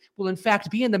Smith will in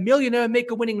fact be in the Millionaire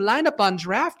Maker winning lineup on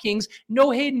DraftKings.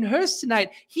 No Hayden Hurst tonight.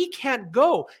 He can't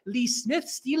go. Lee Smith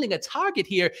stealing a target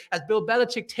here as Bill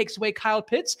Belichick takes away Kyle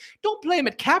Pitts. Don't play him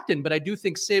at captain, but I do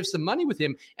think save some money with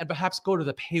him and perhaps go to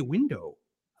the pay window.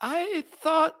 I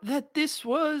thought that this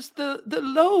was the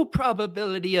low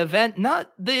probability event,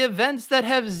 not the events that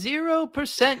have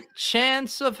 0%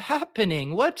 chance of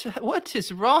happening. What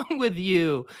is wrong with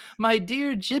you, my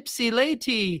dear gypsy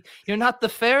lady? You're not the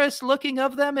fairest looking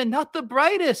of them and not the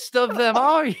brightest of them,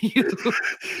 are you?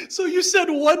 So you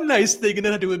said one nice thing and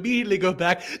then had to immediately go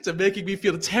back to making me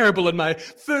feel terrible in my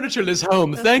furnitureless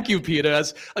home. Thank you, Peter,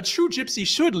 as a true gypsy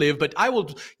should live, but I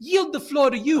will yield the floor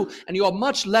to you and your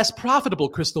much less profitable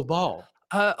crystal ball.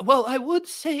 Well, I would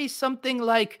say something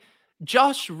like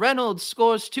Josh Reynolds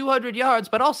scores 200 yards,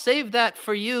 but I'll save that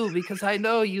for you because I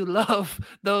know you love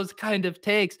those kind of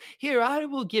takes. Here, I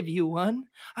will give you one.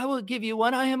 I will give you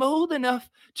one. I am old enough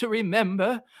to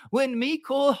remember when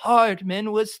Mecole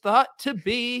Hardman was thought to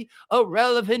be a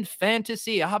relevant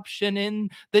fantasy option in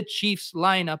the Chiefs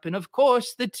lineup. And of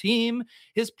course, the team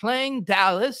is playing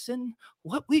Dallas in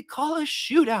what we call a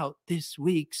shootout this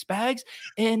week, Spags.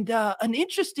 And an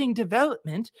interesting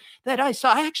development that I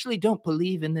saw. I actually don't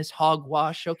believe in this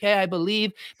hogwash, okay? I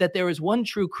believe that there is one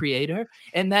true creator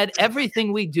and that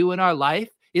everything we do in our life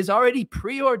is already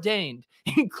preordained,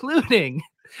 including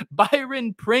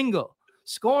Byron Pringle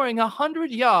scoring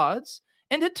 100 yards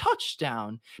and a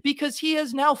touchdown because he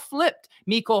has now flipped.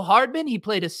 Mecole Hardman, he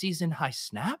played a season-high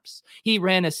snaps. He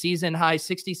ran a season-high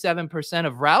 67%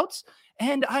 of routes.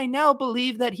 And I now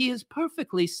believe that he is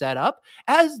perfectly set up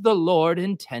as the Lord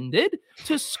intended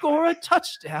to score a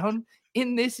touchdown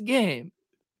in this game.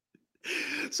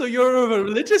 So you're a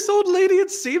religious old lady,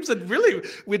 it seems, and really,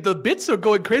 with the bits are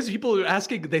going crazy. People are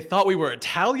asking, they thought we were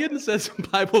Italian, says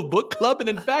Bible Book Club, and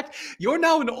in fact, you're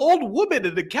now an old woman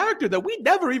in a character that we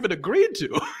never even agreed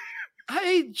to.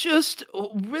 I just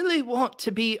really want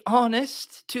to be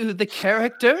honest to the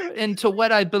character and to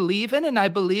what I believe in, and I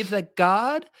believe that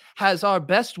God has our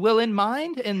best will in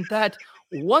mind, and that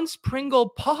once Pringle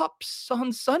pops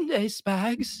on Sunday,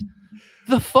 Spags,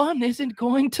 the fun isn't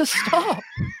going to stop.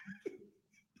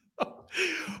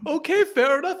 Okay,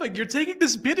 fair enough. Like, you're taking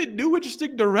this bit in new,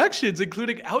 interesting directions,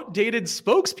 including outdated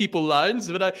spokespeople lines.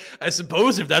 But I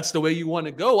suppose if that's the way you want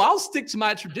to go, I'll stick to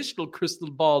my traditional crystal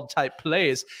ball type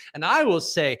plays. And I will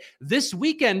say this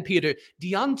weekend, Peter,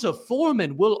 D'Onta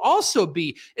Foreman will also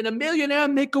be in a Millionaire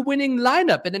Make-A-Winning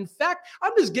lineup. And in fact,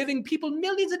 I'm just giving people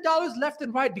millions of dollars left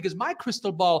and right because my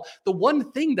crystal ball, the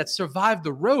one thing that survived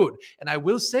the road. And I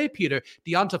will say, Peter,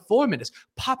 D'Onta Foreman is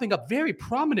popping up very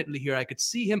prominently here. I could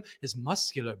see him, his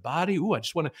muscular body. Ooh, I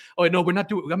just want to. Oh no, we're not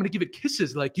doing. I'm going to give it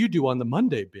kisses like you do on the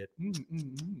Monday bit.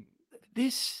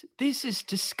 This is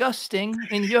disgusting,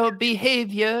 and your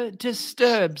behavior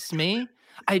disturbs me.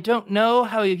 I don't know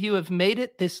how you have made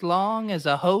it this long as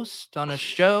a host on a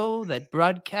show that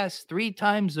broadcasts 3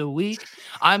 times a week.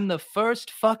 I'm the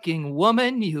first fucking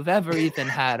woman you've ever even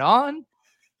had on.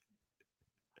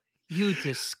 You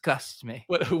disgust me.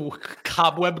 What,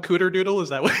 Cobweb Cooter Doodle? Is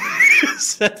that what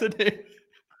is that the name?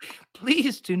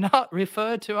 Please do not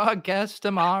refer to our guest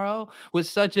tomorrow with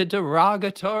such a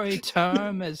derogatory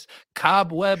term as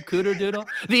cobweb cooter doodle.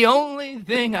 The only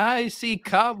thing I see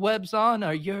cobwebs on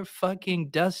are your fucking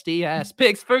dusty ass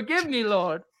pics. Forgive me,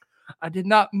 Lord. I did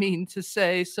not mean to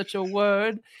say such a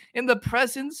word in the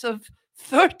presence of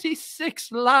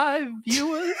 36 live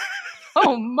viewers.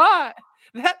 Oh my,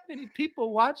 that many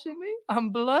people watching me?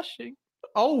 I'm blushing.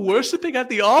 All worshiping at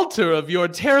the altar of your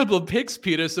terrible picks,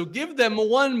 Peter. So give them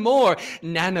one more,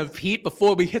 Nana Pete,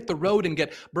 before we hit the road and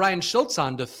get Brian Schultz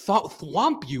on to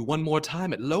thwomp you one more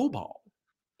time at low ball.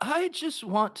 I just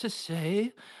want to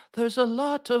say there's a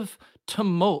lot of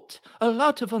tumult, a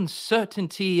lot of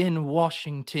uncertainty in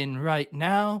Washington right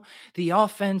now. The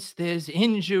offense, there's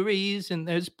injuries, and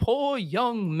there's poor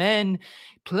young men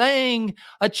playing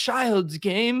a child's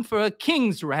game for a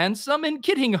king's ransom and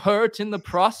getting hurt in the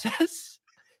process.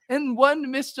 And one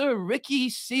Mr. Ricky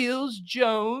Seals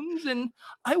Jones. And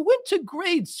I went to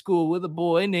grade school with a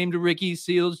boy named Ricky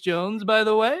Seals Jones, by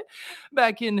the way,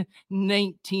 back in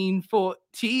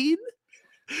 1914.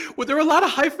 Were there a lot of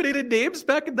hyphenated names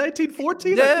back in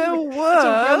 1914? There were. It's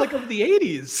a relic of the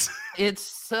 80s.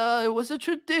 It was a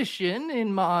tradition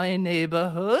in my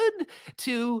neighborhood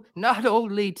to not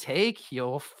only take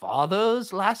your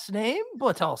father's last name,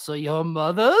 but also your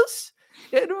mother's.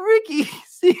 And Ricky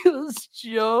Seals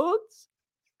Jones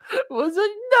was a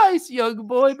nice young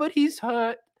boy, but he's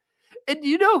hurt. And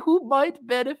you know who might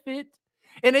benefit?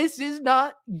 And this is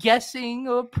not guessing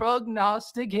or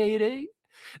prognosticating.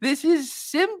 This is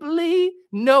simply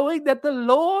knowing that the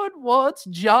Lord wants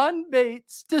John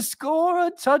Bates to score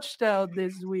a touchdown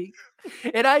this week.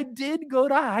 And I did go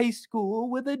to high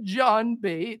school with a John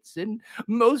Bates, and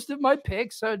most of my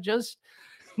picks are just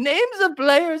names of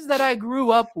players that I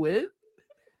grew up with.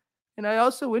 And I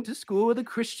also went to school with a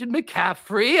Christian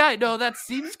McCaffrey. I know that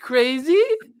seems crazy,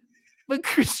 but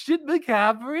Christian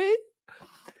McCaffrey.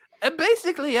 And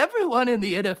basically everyone in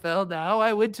the NFL now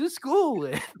I went to school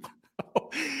with.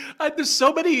 There's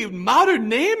so many modern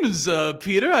names,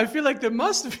 Peter. I feel like there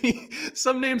must be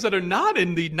some names that are not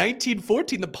in the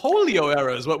 1914, the polio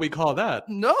era is what we call that.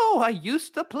 No, I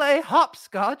used to play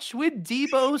hopscotch with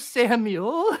Deebo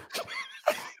Samuel.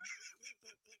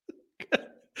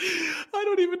 I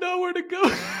don't even know where to go.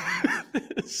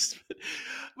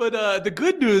 But the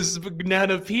good news,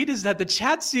 Nana Pete, is that the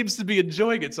chat seems to be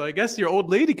enjoying it. So I guess your old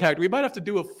lady character, we might have to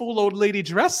do a full old lady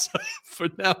dress for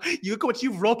now. You look what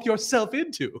you've roped yourself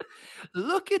into.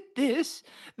 Look at this.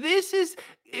 This is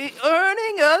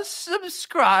earning us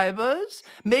subscribers.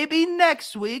 Maybe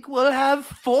next week we'll have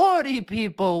 40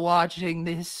 people watching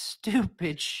this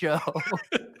stupid show.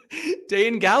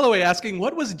 Dane Galloway asking,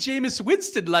 what was Jameis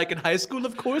Winston like in high school?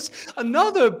 Of course,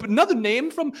 another name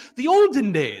from the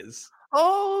olden days.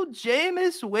 Oh,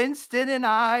 Jameis Winston and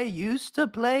I used to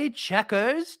play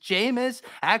checkers. Jameis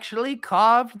actually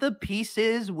carved the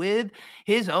pieces with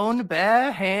his own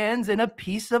bare hands in a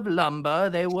piece of lumber.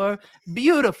 They were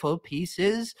beautiful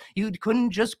pieces. You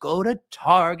couldn't just go to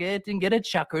Target and get a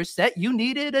checker set. You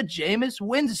needed a Jameis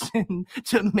Winston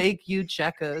to make you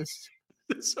checkers.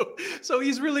 So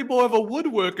he's really more of a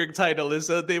woodworker title.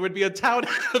 They would be a town.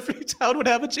 Every town would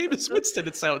have a Jameis Winston.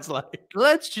 It sounds like.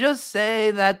 Let's just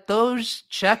say that those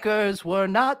checkers were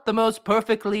not the most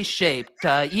perfectly shaped.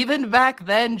 Even back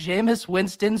then, Jameis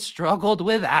Winston struggled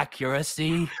with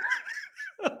accuracy.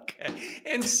 Okay,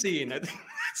 and scene. That's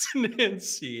an end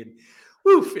scene.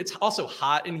 Woof! It's also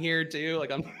hot in here too.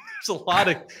 Like there's a lot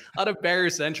of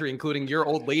barriers to entry, including your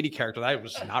old lady character. That I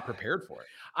was not prepared for it.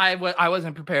 I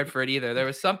wasn't prepared for it either. There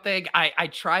was something I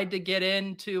tried to get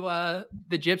into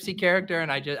the gypsy character, and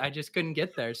I just couldn't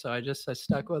get there. So I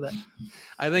stuck with it.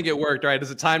 I think it worked. Right? Is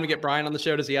it time to get Brian on the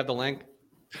show? Does he have the link?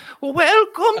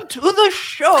 Welcome to the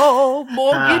show,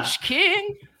 Mortgage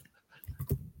King.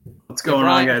 What's going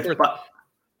on, guys?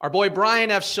 Our boy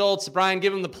Brian F. Schultz. Brian,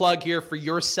 give him the plug here for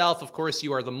yourself. Of course,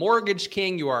 you are the Mortgage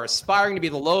King. You are aspiring to be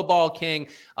the Lowball King.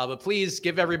 But please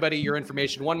give everybody your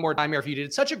information one more time here. If you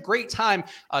did such a great time,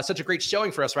 such a great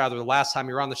showing for us, rather, the last time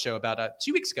you were on the show about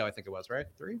 2 weeks ago, I think it was, right?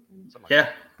 3? Something like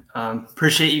that.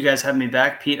 Appreciate you guys having me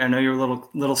back. Pete, I know you're a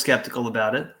little skeptical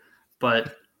about it,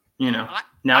 but,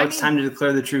 now it's time to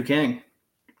declare the true king.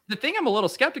 The thing I'm a little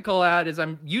skeptical at is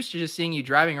I'm used to just seeing you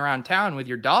driving around town with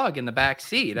your dog in the back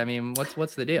seat. I mean,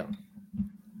 what's the deal?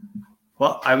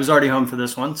 Well, I was already home for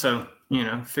this one, so,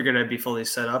 figured I'd be fully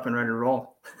set up and ready to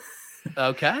roll.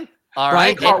 Okay. All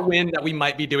right. Brian caught wind that we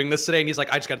might be doing this today, and he's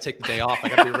like, I just got to take the day off. I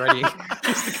got to be ready.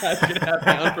 Just the guy's going to have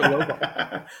down for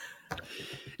Lowball.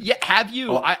 Yeah, have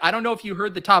you? I don't know if you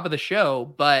heard the top of the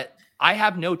show, but I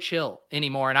have no chill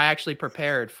anymore, and I actually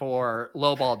prepared for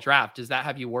Lowball draft. Does that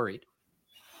have you worried?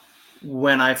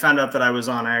 When I found out that I was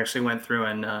on, I actually went through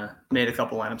and made a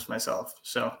couple lineups myself.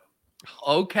 So,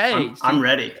 okay, I'm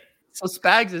ready. So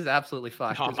Spags is absolutely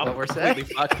fucked. Is what we're saying.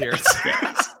 Fucked here.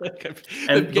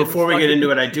 And before we get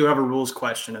into it, I do have a rules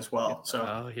question as well.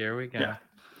 So, here we go.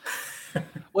 Yeah.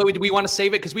 Well, do we want to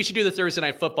save it because we should do the Thursday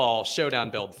Night Football showdown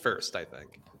build first? I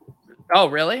think. Oh,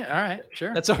 really? All right,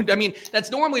 sure. That's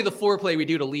normally the foreplay we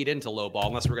do to lead into Lowball,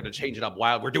 unless we're going to change it up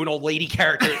wild. We're doing old lady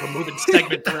characters. We're moving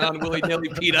segments around willy-nilly,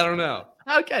 Pete. I don't know.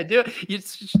 Okay, do it.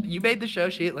 You made the show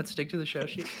sheet. Let's stick to the show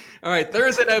sheet. All right,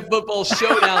 Thursday Night Football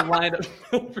showdown lineup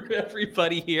for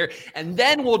everybody here. And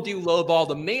then we'll do Lowball.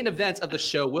 The main event of the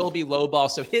show will be Lowball.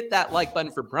 So hit that like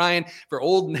button for Brian, for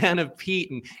old Nana Pete,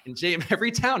 and James.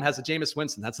 Every town has a Jameis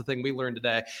Winston. That's the thing we learned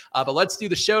today. But let's do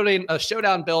the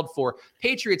showdown build for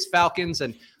Patriots Falcons.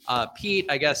 And Pete,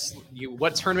 I guess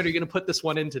what tournament are you going to put this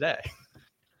one in today?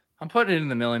 I'm putting it in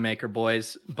the Millie Maker,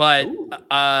 boys, but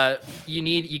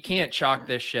you can't chalk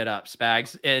this shit up,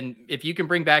 Spags. And if you can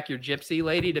bring back your gypsy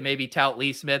lady to maybe tout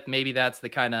Lee Smith, maybe that's the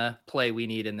kind of play we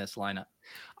need in this lineup.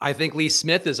 I think Lee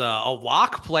Smith is a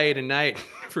lock play tonight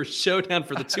for showdown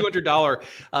for the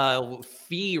 $200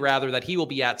 fee rather that he will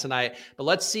be at tonight. But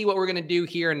let's see what we're going to do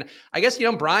here. And I guess,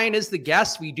 Brian is the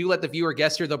guest. We do let the viewer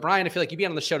guest here, though. Brian, I feel like you've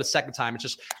been on the show the second time. It's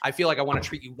just, I feel like I want to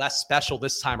treat you less special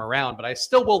this time around, but I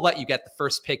still will let you get the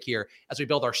first pick here as we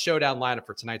build our showdown lineup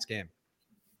for tonight's game.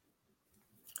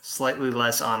 Slightly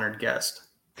less honored guest.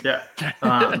 Yeah.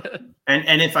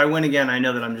 And if I win again, I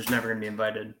know that I'm just never going to be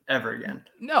invited ever again.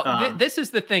 No, this is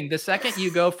the thing. The second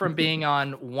you go from being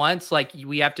on once, like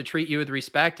we have to treat you with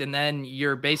respect, and then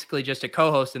you're basically just a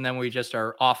co-host, and then we just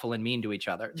are awful and mean to each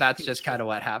other. That's just kind of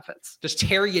what happens. Just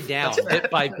tear you down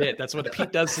bit by bit. That's what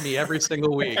Pete does to me every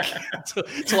single week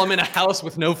until I'm in a house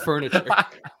with no furniture.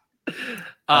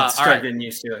 I'll start getting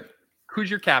used to it. Who's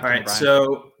your captain, all right, Brian?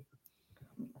 So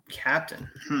captain.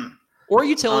 Or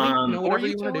utility, whatever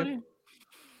you want to do.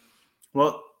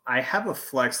 Well, I have a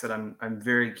flex that I'm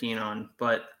very keen on,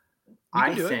 but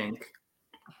I think,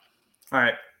 all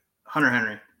right, Hunter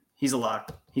Henry, he's a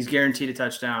lock. He's guaranteed a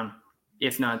touchdown,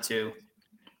 if not two.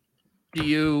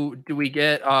 Do we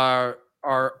get our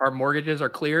mortgages are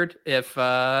cleared if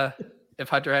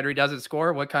Hunter Henry doesn't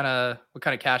score? What kind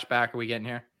of cash back are we getting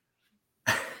here?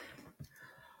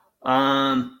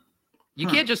 You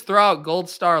can't just throw out gold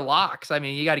star locks. I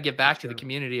mean, you got to get back to the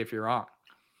community if you're wrong.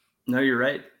 No, you're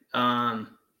right.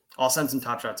 I'll send some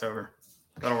top shots over.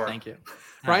 That'll work. Thank you.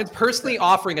 Brian's personally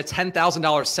offering a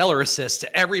 $10,000 seller assist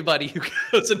to everybody who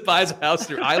goes and buys a house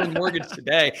through Island Mortgage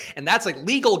today. And that's like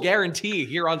legal guarantee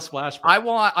here on Splash.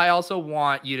 I also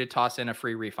want you to toss in a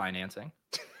free refinancing.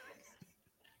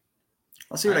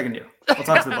 I'll see what I can do. I'll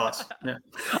talk to the boss. Yeah.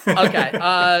 Okay.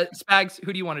 Spags,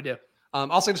 who do you want to do?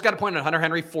 Also, just got to point out Hunter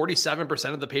Henry,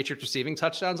 47% of the Patriots receiving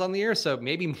touchdowns on the year. So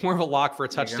maybe more of a lock for a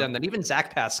touchdown than even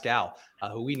Zach Pascal,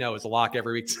 who we know is a lock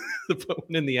every week to put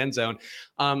one in the end zone.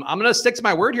 I'm going to stick to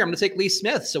my word here. I'm going to take Lee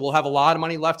Smith. So we'll have a lot of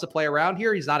money left to play around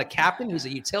here. He's not a captain. He's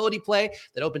a utility play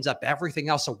that opens up everything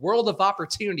else. A world of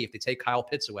opportunity if they take Kyle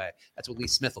Pitts away. That's what Lee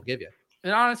Smith will give you. It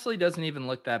honestly doesn't even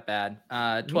look that bad.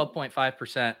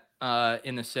 12.5%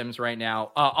 in the Sims right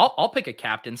now. I'll pick a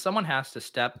captain. Someone has to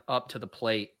step up to the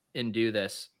plate and do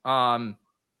this. I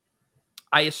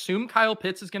assume Kyle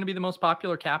Pitts is going to be the most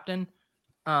popular captain.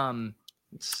 I'm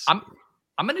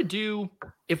going to do,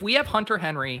 if we have Hunter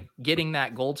Henry getting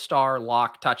that gold star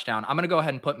lock touchdown, I'm going to go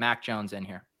ahead and put Mac Jones in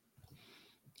here.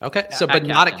 Okay. So, but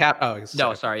not a cap. Oh, sorry.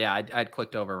 No, sorry. Yeah. I'd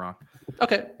clicked over wrong.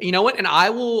 Okay. You know what? And I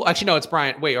will actually, no, it's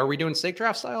Brian. Wait, are we doing snake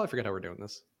draft style? I forget how we're doing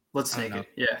this. Let's snake it.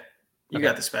 Yeah. You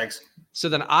got the Specs. So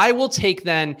then I will take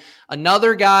then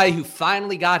another guy who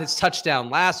finally got his touchdown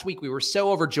last week. We were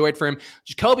so overjoyed for him.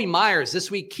 Jakobi Meyers this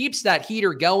week keeps that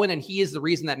heater going, and he is the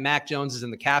reason that Mac Jones is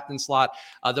in the captain slot.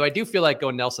 Though I do feel like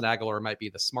going Nelson Aguilar might be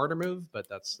the smarter move, but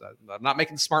that's I'm not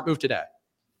making the smart move today.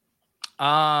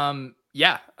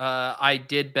 Yeah, I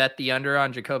did bet the under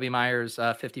on Jakobi Meyers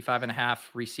 55.5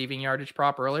 receiving yardage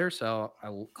prop earlier, so I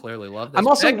clearly love this. I'm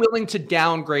also willing to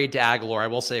downgrade to Aguilar. I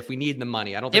will say if we need the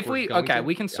money, I don't think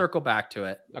we can circle back to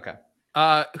it. Okay.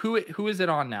 Who is it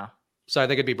on now? So I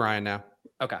think it'd be Brian now.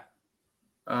 Okay.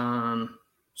 Sorry,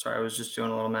 I was just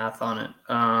doing a little math on it.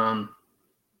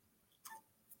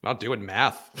 Not doing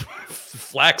math.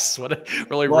 Flex. What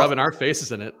really rubbing our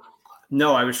faces in it.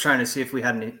 No, I was trying to see if we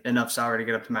had enough salary to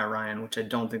get up to Matt Ryan, which I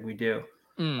don't think we do.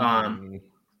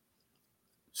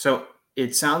 So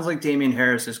it sounds like Damian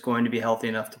Harris is going to be healthy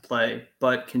enough to play,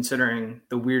 but considering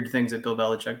the weird things that Bill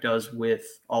Belichick does with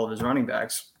all of his running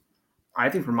backs, I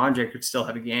think Ramondre could still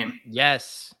have a game.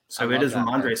 Yes. So it is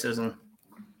Ramondre season.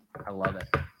 I love it.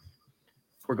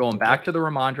 We're going back to the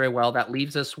Ramondre well. That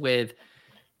leaves us with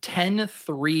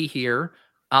 10-3 here.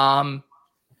 And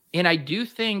I do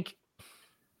think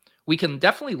we can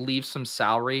definitely leave some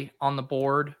salary on the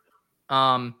board.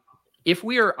 I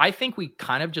think we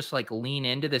kind of just like lean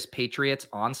into this Patriots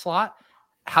onslaught.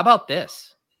 How about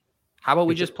this? How about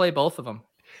we just play both of them?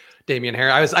 Damian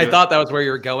Harris. I thought that was where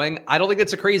you were going. I don't think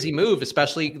it's a crazy move,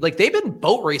 especially like they've been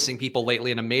boat racing people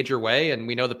lately in a major way. And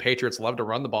we know the Patriots love to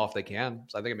run the ball if they can.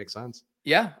 So I think it makes sense.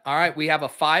 Yeah. All right. We have a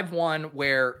 5-1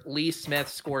 where Lee Smith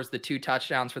scores the 2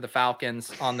 touchdowns for the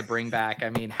Falcons on the bring back.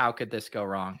 I mean, how could this go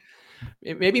wrong?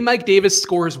 Maybe Mike Davis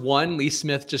scores 1. Lee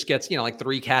Smith just gets, like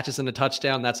 3 catches and a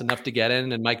touchdown. That's enough to get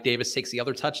in. And Mike Davis takes the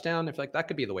other touchdown. I feel like that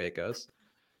could be the way it goes.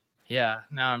 Yeah.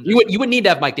 No, you would need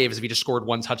to have Mike Davis if he just scored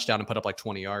 1 touchdown and put up like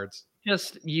 20 yards.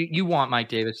 Just you want Mike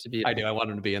Davis to be. I do. I want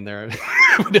him to be in there.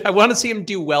 I want to see him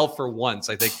do well for once.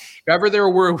 I think if ever there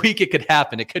were a week it could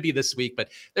happen, it could be this week. But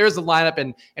there's the lineup.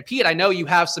 And Pete, I know you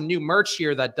have some new merch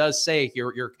here that does say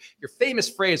your famous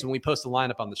phrase when we post the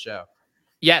lineup on the show.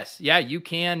 Yes. Yeah. You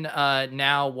can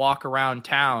now walk around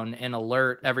town and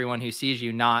alert everyone who sees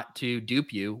you not to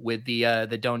dupe you with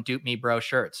the Don't Dupe Me Bro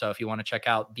shirt. So if you want to check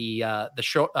out the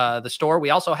store, we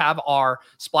also have our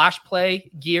Splash Play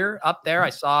gear up there.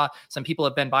 I saw some people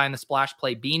have been buying the Splash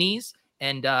Play beanies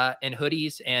and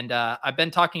hoodies. And I've been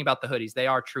talking about the hoodies. They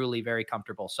are truly very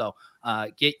comfortable. So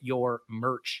get your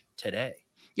merch today.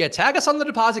 Yeah, tag us on the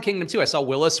Deposit Kingdom too. I saw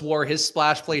Willis wore his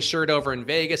Splash Play shirt over in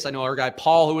Vegas. I know our guy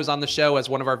Paul, who was on the show as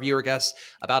one of our viewer guests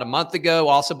about a month ago,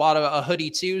 also bought a hoodie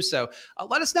too. So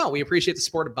let us know. We appreciate the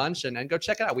support a bunch and go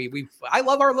check it out. I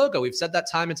love our logo. We've said that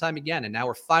time and time again, and now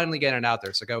we're finally getting it out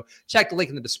there. So go check the link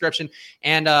in the description.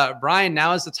 And Brian,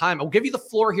 now is the time. I'll give you the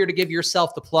floor here to give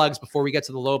yourself the plugs before we get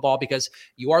to the low ball, because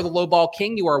you are the low ball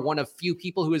king. You are one of few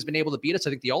people who has been able to beat us. I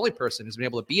think the only person who's been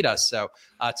able to beat us. So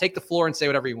take the floor and say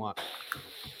whatever you want.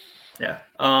 Yeah.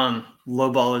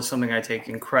 Low ball is something I take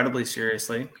incredibly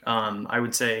seriously. I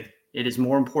would say it is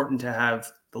more important to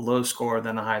have the low score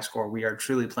than the high score. We are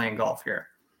truly playing golf here.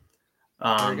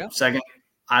 There you go. Second,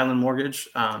 Island Mortgage.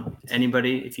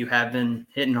 Anybody, if you have been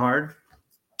hitting hard,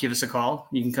 give us a call.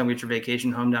 You can come get your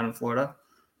vacation home down in Florida.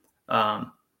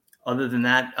 Other than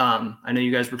that, I know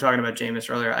you guys were talking about Jameis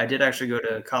earlier. I did actually go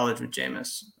to college with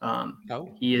Jameis.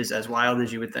 He is as wild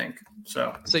as you would think.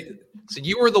 So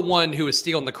you were the one who was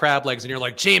stealing the crab legs, and you're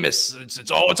like, Jameis,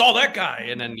 it's all that guy,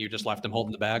 and then you just left him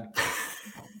holding the bag.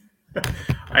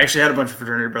 I actually had a bunch of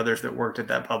fraternity brothers that worked at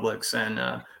that Publix, and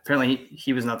apparently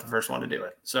he was not the first one to do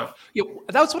it. So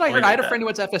that's what I heard. I had a friend who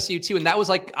went to FSU too, and that was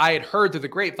like I had heard through the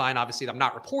grapevine. Obviously, I'm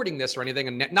not reporting this or anything,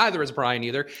 and neither is Brian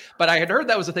either. But I had heard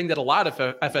that was a thing that a lot of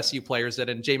FSU players did,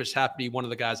 and Jameis happened to be one of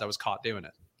the guys that was caught doing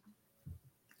it.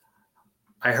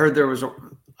 I've heard there was a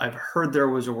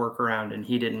workaround, and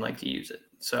he didn't like to use it.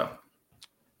 So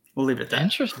we'll leave it at that.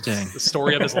 Interesting. The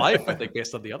story of his life, I think,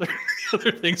 based on the other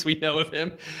things we know of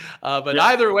him. But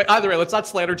either way, let's not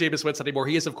slander Jameis Winston anymore.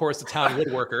 He is, of course, the town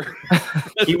woodworker.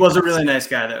 He was a really nice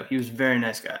guy, though. He was a very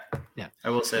nice guy. Yeah,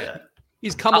 I will say that.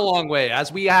 He's come a long way,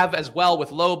 as we have as well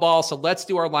with low ball. So let's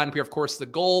do our lineup here. Of course, the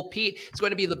goal, Pete, is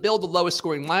going to be the lowest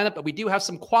scoring lineup, but we do have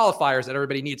some qualifiers that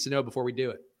everybody needs to know before we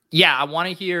do it. Yeah, I want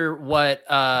to hear what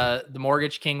the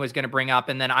Mortgage King was going to bring up.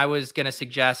 And then I was going to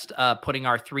suggest putting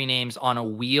our 3 names on a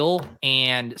wheel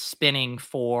and spinning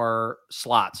for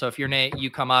slots. So if you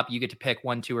come up, you get to pick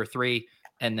 1, 2, or 3,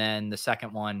 and then the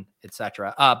second one,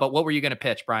 etc. But what were you going to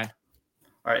pitch, Brian?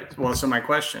 All right. Well, so my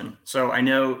question. So I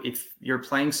know if you're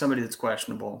playing somebody that's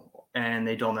questionable and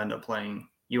they don't end up playing,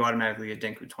 you automatically get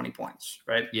dinked with 20 points,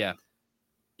 right? Yeah.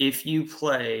 If you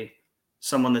play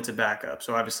someone that's a backup,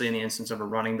 so obviously in the instance of a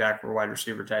running back or wide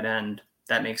receiver, tight end,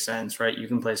 that makes sense, right? You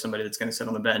can play somebody that's going to sit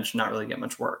on the bench and not really get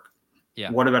much work. Yeah.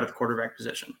 What about at the quarterback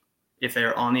position? If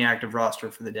they're on the active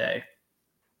roster for the day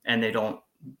and they don't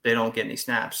get any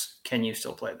snaps, can you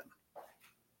still play them?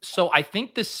 So I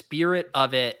think the spirit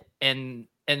of it and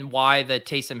why the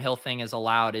Taysom Hill thing is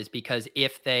allowed is because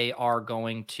if they are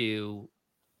going to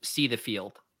see the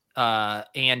field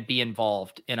and be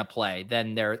involved in a play,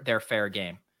 then they're fair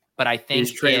game. But I think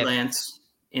is Trey Lance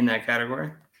in that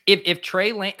category? If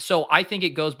Trey Lance, so I think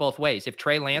it goes both ways. If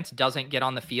Trey Lance doesn't get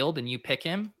on the field and you pick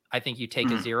him, I think you take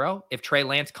a 0. If Trey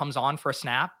Lance comes on for a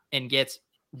snap and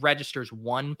registers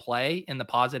 1 play in the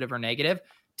positive or negative,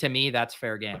 to me, that's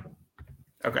fair game.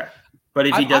 Okay. But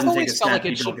if he doesn't take a snap,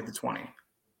 you don't get the 20.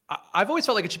 I've always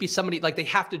felt like it should be somebody like they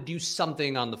have to do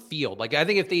something on the field. Like I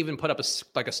think if they even put up a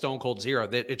stone cold 0,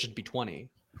 that it should be 20.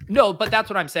 No, but that's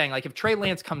what I'm saying. Like if Trey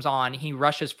Lance comes on, he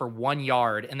rushes for 1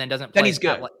 yard and then doesn't play. Then he's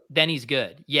good. Then he's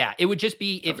good. Yeah. It would just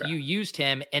be if you used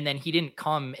him and then he didn't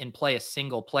come and play a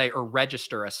single play or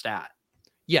register a stat.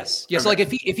 Yes. Yes. Okay. Like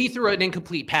if he threw an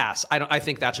incomplete pass, I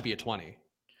think that should be a 20.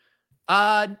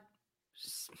 Because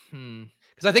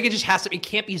I think it just has to. It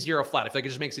can't be 0 flat. I feel like it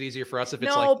just makes it easier for us if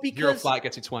it's 0 flat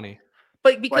gets you 20.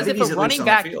 But because if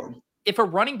a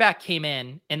running back came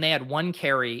in and they had 1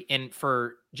 carry and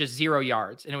for just 0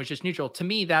 yards and it was just neutral, to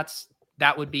me that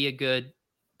would be a good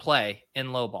play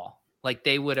in low ball. Like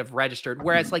they would have registered.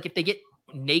 Whereas like if they get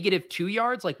 -2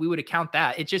 yards, like we would account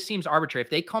that. It just seems arbitrary. If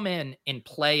they come in and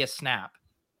play a snap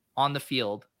on the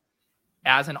field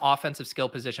as an offensive skill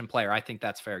position player, I think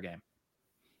that's fair game.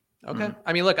 Okay.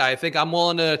 I mean, look, I think I'm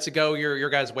willing to go your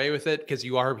guys' way with it because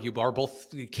you are both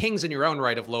kings in your own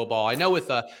right of low ball. I know with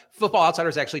Football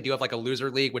Outsiders actually do have like a loser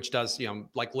league, which does,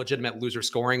 like legitimate loser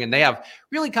scoring. And they have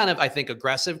really kind of, I think,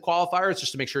 aggressive qualifiers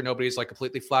just to make sure nobody's like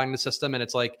completely flying the system. And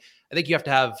it's like, I think you have to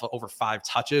have over 5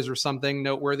 touches or something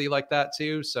noteworthy like that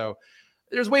too. So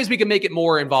there's ways we can make it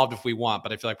more involved if we want,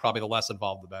 but I feel like probably the less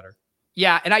involved, the better.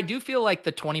 Yeah, and I do feel like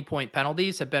the 20-point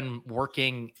penalties have been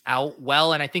working out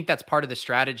well, and I think that's part of the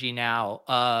strategy now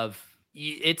of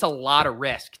it's a lot of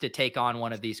risk to take on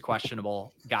one of these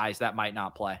questionable guys that might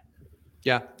not play.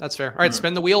 Yeah, that's fair. All right,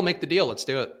 spin the wheel, make the deal. Let's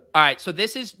do it. All right, so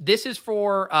this is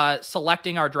for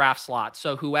selecting our draft slot.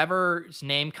 So whoever's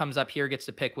name comes up here gets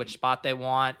to pick which spot they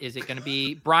want. Is it going to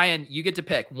be Brian? You get to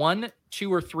pick 1,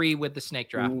 2, or 3 with the snake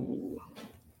draft. Ooh.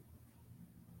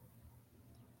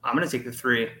 I'm going to take the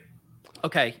 3.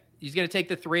 Okay, he's going to take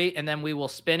the 3, and then we will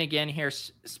spin again here.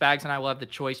 Spags and I will have the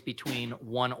choice between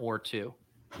 1 or 2.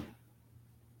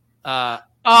 Come on.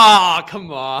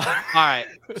 All right,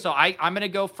 so I'm going to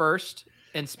go first,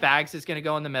 and Spags is going to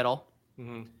go in the middle.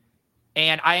 Mm-hmm.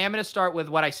 And I am going to start with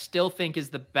what I still think is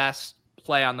the best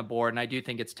play on the board, and I do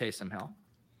think it's Taysom Hill.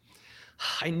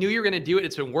 I knew you were going to do it.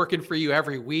 It's been working for you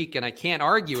every week, and I can't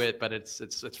argue it, but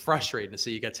it's frustrating to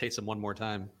see you get Taysom one more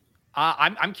time.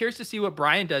 I'm curious to see what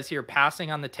Brian does here,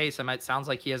 passing on the Taysom. It sounds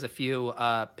like he has a few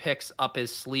picks up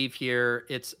his sleeve here.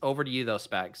 It's over to you, though,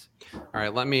 Spags. All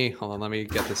right, let me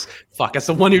get this. Fuck, as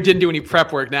the one who didn't do any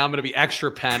prep work, now I'm going to be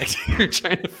extra panicked here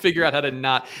trying to figure out how to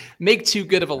not make too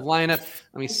good of a lineup.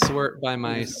 Let me sort by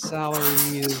my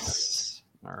salaries.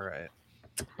 All right.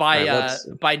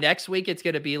 by next week, it's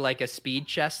going to be like a speed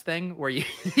chess thing where you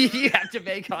you have to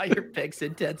make all your picks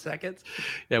in 10 seconds.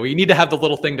 Yeah, we need to have the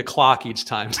little thing to clock each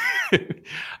time.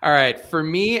 All right, for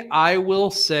me, I will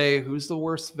say who's the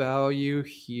worst value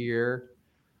here.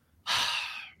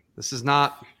 This is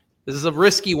a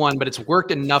risky one, but it's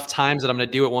worked enough times that I'm going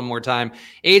to do it one more time.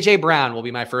 AJ Brown will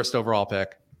be my first overall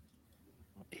pick.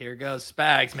 Here goes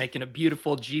Spags making a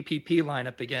beautiful GPP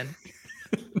lineup again.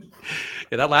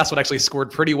 Yeah, that last one actually scored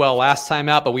pretty well last time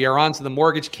out, but we are on to the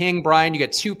Mortgage King. Brian, you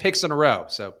get 2 picks in a row,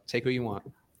 so take who you want.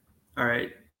 All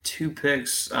right, 2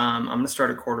 picks. I'm going to start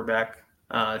a quarterback,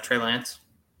 Trey Lance.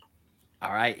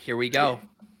 All right, here we go.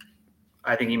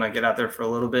 I think he might get out there for a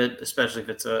little bit, especially if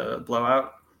it's a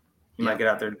blowout. He might get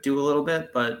out there to do a little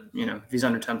bit, but, if he's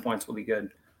under 10 points, we'll be good.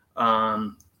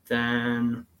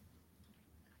 Then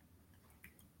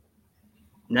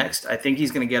next, I think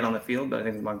he's going to get on the field, but I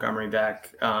think with Montgomery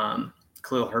back,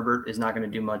 Khalil Herbert is not going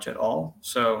to do much at all.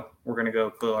 So we're going to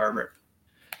go Khalil Herbert.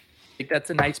 I think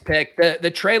that's a nice pick. The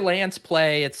Trey Lance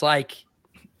play, it's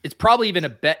probably even a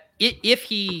bet.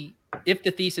 If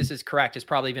the thesis is correct, it's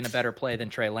probably even a better play than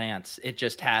Trey Lance. It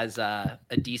just has a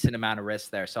decent amount of risk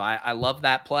there. So I love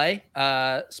that play.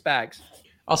 Spags.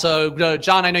 Also,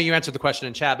 John, I know you answered the question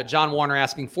in chat, but John Warner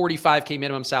asking $45K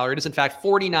minimum salary. It is, in fact,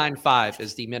 $49.5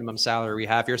 is the minimum salary we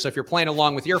have here. So if you're playing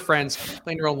along with your friends,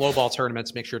 playing your own lowball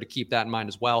tournaments, make sure to keep that in mind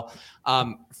as well.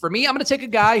 For me, I'm going to take a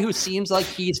guy who seems like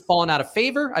he's fallen out of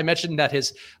favor. I mentioned that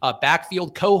his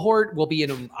backfield cohort will be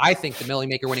in, I think, the Millie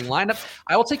Maker winning lineup.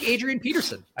 I will take Adrian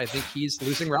Peterson. I think he's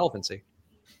losing relevancy.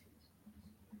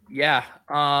 Yeah.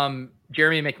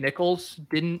 Jeremy McNichols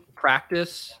didn't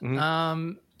practice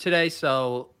today,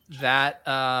 so that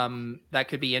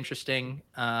could be interesting.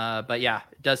 But yeah,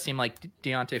 it does seem like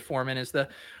D'Onta Foreman is the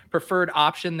preferred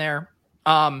option there.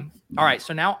 All right,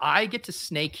 so now I get to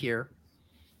snake here,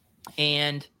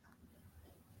 and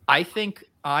I think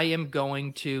I am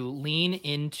going to lean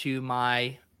into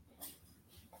my.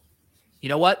 You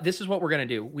know what? This is what we're going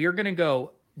to do. We are going to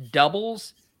go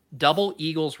double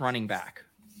Eagles running back.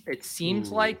 It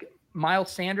seems like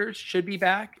Miles Sanders should be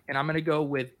back, and I'm going to go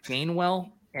with Gainwell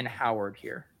and Howard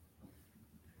here.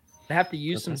 I have to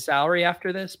use some salary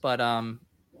after this, but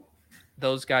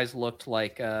those guys looked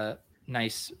like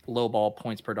nice low ball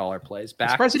points per dollar plays. I'm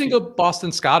surprised you didn't go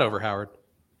Boston Scott over Howard.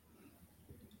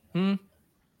 I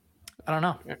don't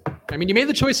know. I mean, you made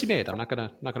the choice you made. I'm not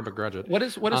gonna begrudge it. What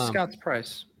is Scott's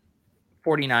price?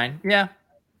 49. Yeah,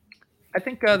 I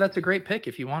think that's a great pick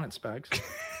if you want it, Spags.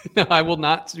 No, I will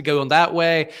not go that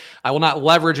way. I will not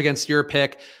leverage against your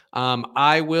pick.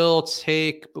 I will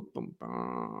take.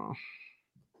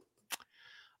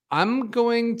 I'm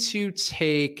going to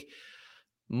take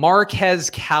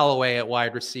Marquez Callaway at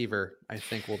wide receiver. I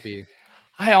think will be.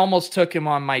 I almost took him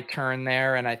on my turn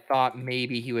there, and I thought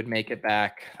maybe he would make it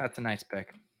back. That's a nice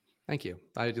pick. Thank you.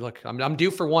 I'm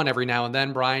due for one every now and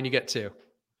then. Brian, you get 2.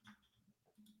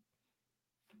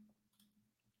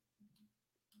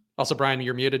 Also, Brian,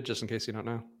 you're muted, just in case you don't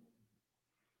know.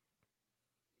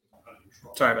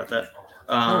 Sorry about that.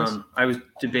 I was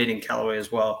debating Callaway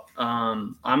as well.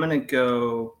 I'm going to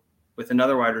go with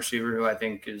another wide receiver who I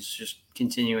think is just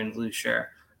continuing to lose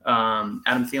share.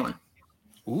 Adam Thielen.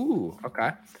 Ooh, okay.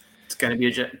 It's going to be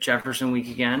a Jefferson week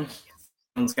again.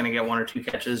 He's going to get 1 or 2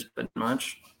 catches, but not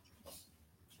much.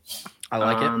 I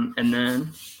like it. And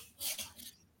then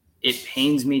it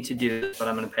pains me to do this, but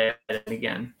I'm going to pay it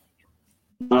again.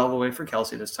 Not all the way for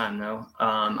Kelsey this time, though.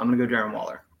 I'm going to go Darren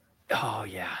Waller. Oh,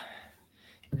 yeah.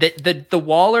 The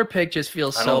Waller pick just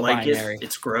feels so like binary.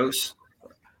 It's gross.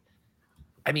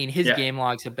 I mean, his game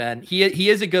logs have been he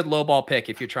is a good low ball pick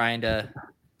if you're trying to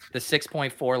the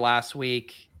 6.4 last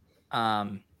week.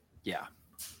 Yeah.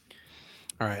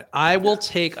 All right. I will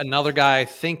take another guy I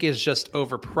think is just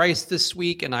overpriced this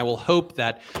week, and I will hope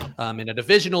that in a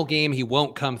divisional game he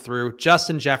won't come through.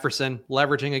 Justin Jefferson,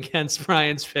 leveraging against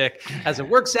Brian's pick, as it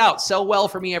works out so well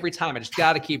for me every time. I just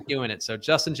got to keep doing it. So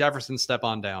Justin Jefferson, step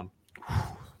on down.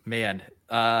 Man,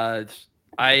 I'm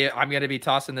going to be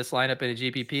tossing this lineup in a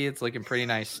GPP. It's looking pretty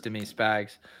nice to me,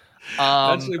 Spags.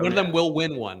 Eventually, one of them will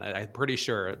win one. I'm pretty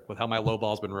sure with how my low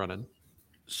ball's been running.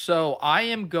 So I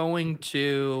am going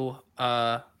to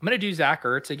do Zach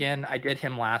Ertz again. I did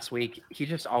him last week. He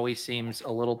just always seems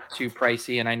a little too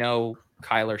pricey, and I know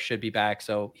Kyler should be back,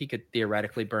 so he could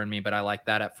theoretically burn me, but I like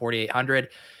that at 4,800.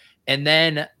 And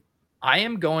then I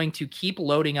am going to keep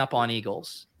loading up on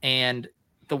Eagles. And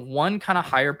the one kind of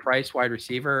higher price wide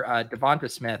receiver,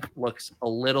 Devonta Smith, looks a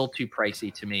little too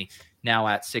pricey to me now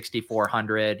at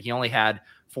 6,400. He only had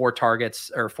 4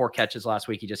 targets or 4 catches last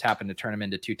week. He just happened to turn them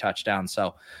into 2 touchdowns.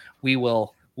 So we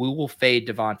will fade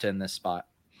Devonta in this spot.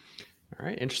 All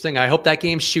right, interesting. I hope that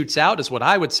game shoots out, is what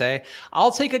I would say.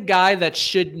 I'll take a guy that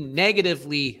should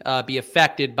negatively be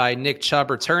affected by Nick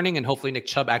Chubb returning, and hopefully Nick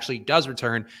Chubb actually does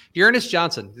return. Ernest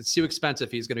Johnson. It's too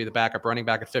expensive. He's going to be the backup running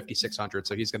back at 5,600,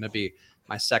 so he's going to be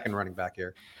my second running back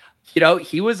here.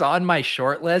 He was on my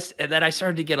short list, and then I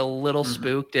started to get a little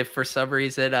spooked if for some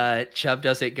reason Chubb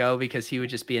doesn't go, because he would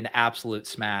just be an absolute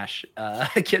smash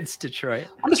against Detroit.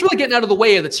 I'm just really getting out of the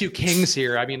way of the two kings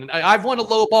here. I mean, I've won a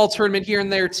low ball tournament here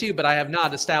and there too, but I have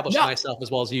not established myself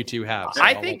as well as you two have. So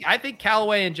I think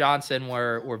Callaway and Johnson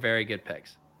were very good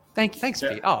picks. Thanks,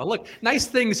 Pete. Oh, look, nice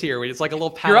things here. It's like a little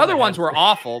pat. Your other ones were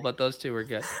awful, but those two were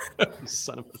good.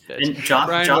 Son of a bitch.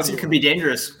 And Johnson could be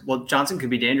dangerous. Well, Johnson could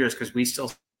be dangerous because we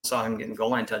still saw him getting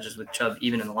goal line touches with Chubb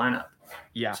even in the lineup.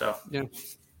 Yeah. So yeah.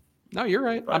 No, you're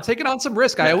right. I'm taking on some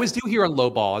risk. I always do here on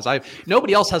low balls.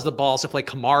 Nobody else has the balls to play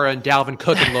Kamara and Dalvin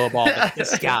Cook in low ball, but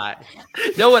this guy.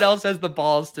 No one else has the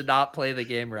balls to not play the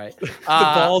game right. The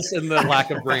balls and the lack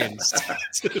of brains.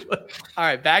 All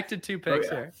right, back to two picks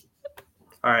here.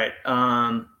 All right.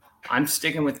 I'm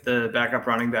sticking with the backup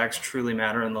running backs truly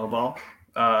matter in low ball.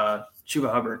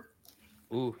 Chuba Hubbard.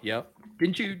 Ooh, yep.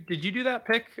 Did you do that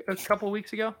pick a couple of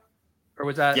weeks ago? Or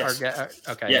was that yes.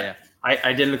 Okay, yeah.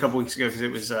 I did it a couple weeks ago because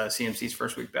it was CMC's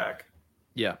first week back.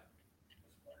 Yeah.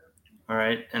 All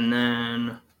right. And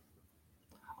then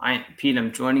Pete,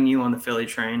 I'm joining you on the Philly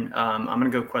train. I'm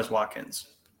going to go Quez Watkins.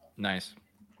 Nice.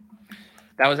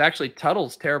 That was actually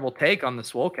Tuttle's terrible take on the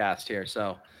Swolecast here.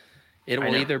 So it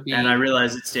will either be. And I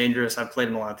realize it's dangerous. I've played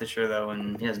him a lot this year, though,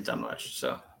 and he hasn't done much.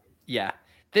 So, yeah.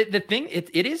 The thing,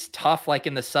 it is tough, like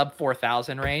in the sub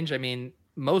 4,000 range. I mean,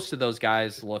 most of those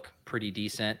guys look pretty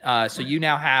decent. So you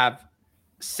now have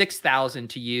 6,000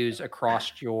 to use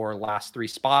across your last three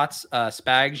spots.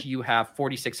 Spags, you have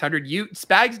 4,600.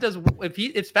 Spags does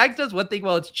if Spags does one thing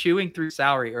well, it's chewing through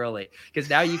salary early, because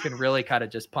now you can really kind of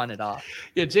just punt it off.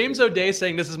 Yeah, James O'Day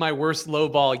saying this is my worst low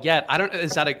ball yet. I don't.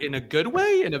 Is that in a good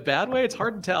way? In a bad way? It's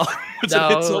hard to tell.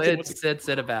 It's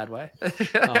in a bad way.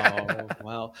 Oh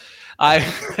well,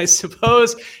 I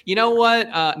suppose you know what.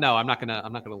 No, I'm not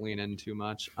gonna lean in too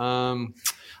much.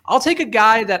 I'll take a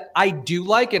guy that I do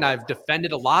like, and I've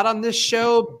defended a lot on this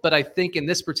show, but I think in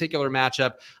this particular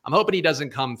matchup, I'm hoping he doesn't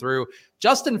come through.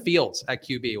 Justin Fields at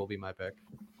QB will be my pick.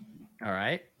 All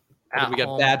right. We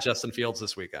got bad Justin Fields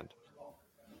this weekend.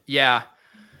 Yeah.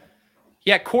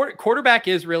 Yeah, quarterback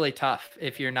is really tough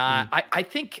if you're not. I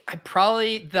think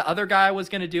probably the other guy I was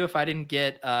going to do if I didn't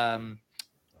get Taysom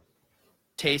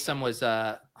was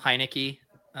Heineke.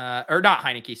 Or not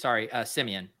Heineke, sorry,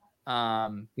 Simeon.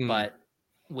 But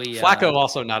Flacco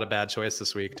also not a bad choice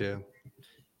this week too.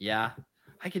 Yeah,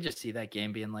 I could just see that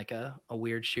game being like a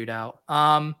weird shootout.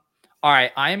 All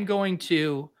right, I am going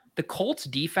to. The Colts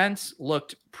defense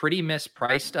looked pretty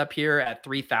mispriced up here at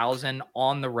 3,000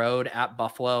 on the road at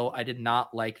Buffalo. I did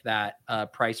not like that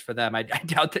price for them. I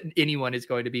doubt that anyone is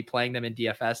going to be playing them in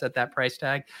DFS at that price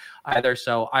tag either.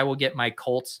 So I will get my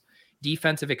Colts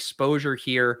defensive exposure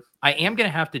here. I am going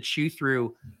to have to chew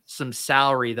through some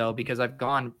salary though, because I've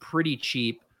gone pretty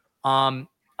cheap.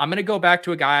 I'm going to go back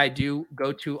to a guy I do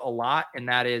go to a lot, and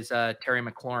that is Terry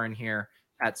McLaurin here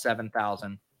at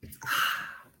 7,000.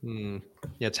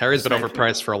 Yeah, Terry's been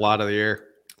overpriced for a lot of the year.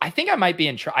 I think I might be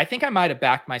I think I might have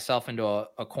backed myself into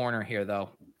a corner here though.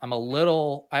 I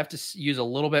have to use a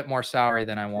little bit more salary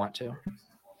than I want to.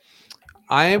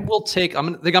 I'm going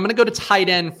to go to tight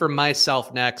end for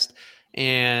myself next.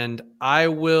 And I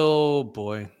will,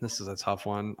 boy, this is a tough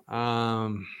one.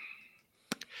 I'm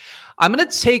going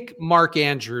to take Mark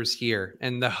Andrews here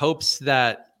in the hopes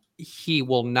that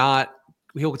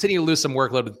he'll continue to lose some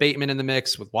workload with Bateman in the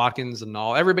mix, with Watkins and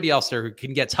everybody else there who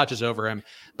can get touches over him.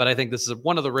 But I think this is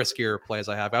one of the riskier plays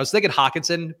I have. I was thinking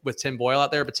Hawkinson with Tim Boyle out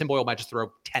there, but Tim Boyle might just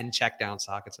throw 10 checkdowns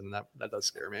to Hawkinson, and that does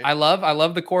scare me. I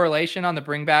love the correlation on the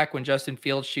bring back when Justin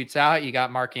Fields shoots out. You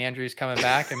got Mark Andrews coming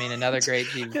back. I mean, another great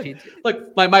GPP.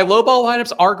 Look, my low ball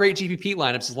lineups are great GPP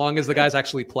lineups as long as the guys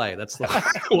actually play. That's the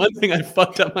one thing I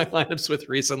fucked up my lineups with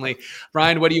recently.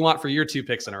 Brian, what do you want for your two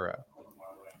picks in a row?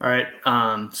 All right,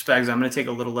 Spags, I'm going to take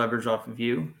a little leverage off of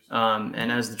you.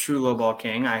 And as the true lowball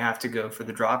king, I have to go for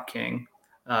the drop king,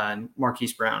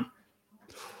 Marquise Brown.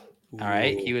 All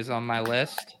right, he was on my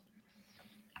list.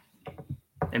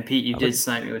 And Pete, you did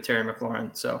snipe me with Terry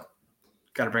McLaurin, so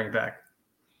got to bring it back.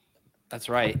 That's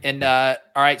right. And all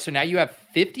right, so now you have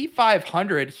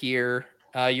 5,500 here.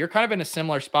 You're kind of in a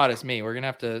similar spot as me. We're going to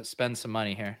have to spend some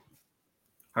money here.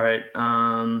 All right.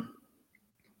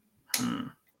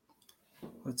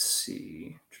 Let's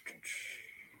see.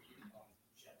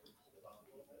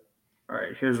 All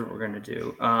right, here's what we're going to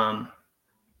do.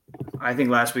 I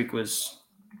think last week was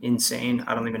insane.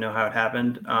 I don't even know how it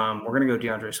happened. We're going to go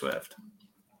DeAndre Swift.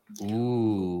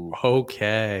 Ooh.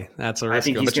 Okay. That's a risk. I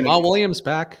think but Jamal Williams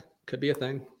back could be a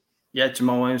thing. Yeah,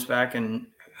 Jamal Williams back, and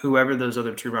whoever those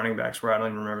other 2 running backs were, I don't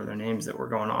even remember their names, that were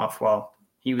going off while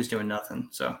he was doing nothing.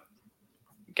 So,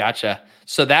 gotcha.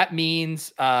 So that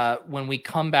means when we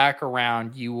come back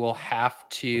around, you will have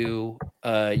to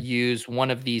use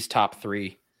one of these top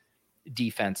 3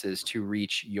 defenses to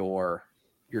reach your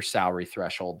salary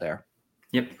threshold there.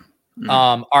 Yep. Mm-hmm.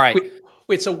 All right.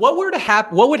 Wait, so what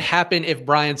would happen if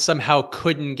Brian somehow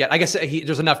couldn't get? I guess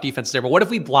there's enough defense there, but what if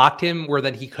we blocked him where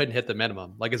then he couldn't hit the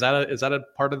minimum? Like, is that a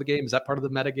part of the game? Is that part of the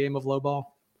meta game of low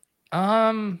ball?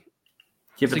 Yeah,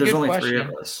 but there's only question. 3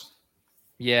 of us.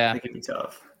 Yeah, it could be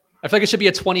tough. I feel like it should be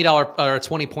a $20 or a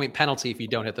 20-point penalty if you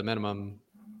don't hit the minimum.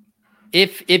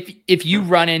 If you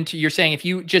run into, you're saying if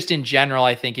you just in general,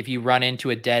 I think if you run into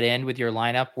a dead end with your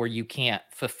lineup where you can't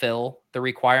fulfill the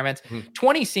requirements,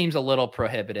 20 seems a little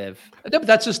prohibitive.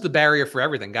 That's just the barrier for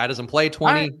everything. Guy doesn't play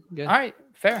 20. All right.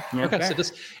 Fair. Yeah, okay. Fair. So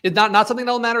this is not something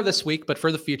that'll matter this week, but for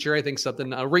the future, I think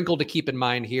a wrinkle to keep in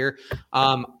mind here.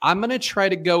 I'm going to try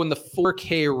to go in the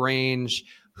 4K range.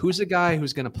 Who's a guy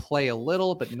who's going to play a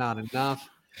little, but not enough?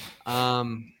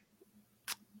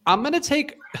 I'm going to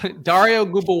take Dario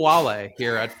Gubawale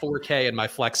here at 4K in my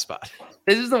flex spot.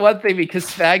 This is the one thing, because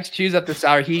Spags chews up the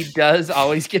sour. He does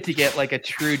always get to get like a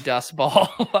true dust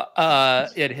ball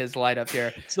in his lineup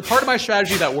here. It's the part of my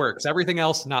strategy that works. Everything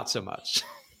else, not so much.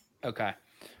 Okay.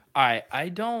 All right. I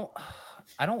don't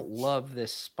love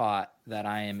this spot that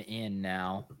I am in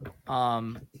now.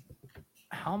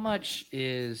 How much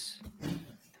is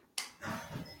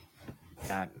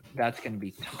that? That's going to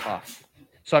be tough.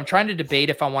 So I'm trying to debate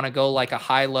if I want to go like a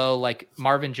high-low, like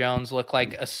Marvin Jones looked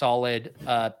like a solid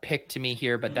pick to me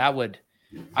here, but I would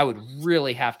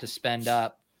really have to spend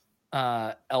up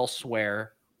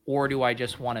elsewhere. Or do I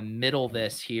just want to middle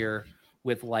this here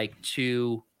with like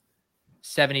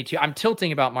 272? I'm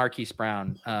tilting about Marquise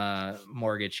Brown,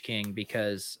 Mortgage King,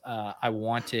 because I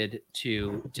wanted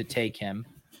to take him.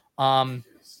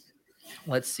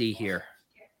 Let's see here.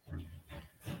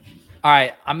 All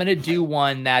right, I'm going to do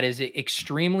one that is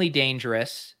extremely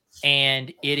dangerous,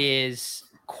 and it is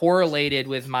correlated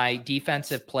with my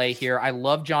defensive play here. I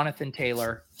love Jonathan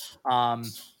Taylor,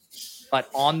 but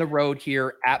on the road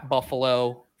here at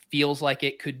Buffalo feels like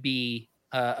it could be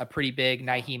a pretty big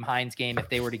Nyheim Hines game if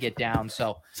they were to get down.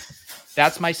 So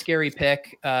that's my scary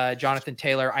pick, Jonathan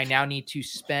Taylor. I now need to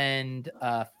spend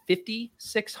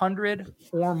 $5,600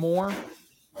 or more.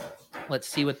 Let's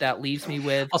see what that leaves me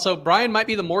with. Also, Brian might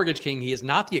be the Mortgage King. He is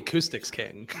not the Acoustics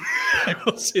King. I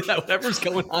will see that. Whatever's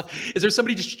going on. Is there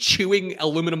somebody just chewing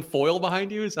aluminum foil behind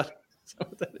you? Is that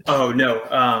what that is? Oh, no.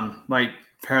 My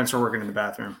parents are working in the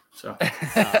bathroom. So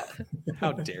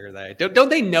how dare they? Don't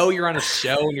they know you're on a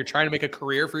show and you're trying to make a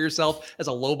career for yourself as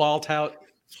a lowball tout?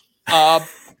 I'm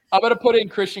going to put in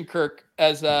Christian Kirk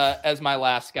as my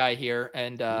last guy here,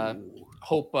 and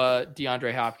hope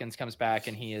DeAndre Hopkins comes back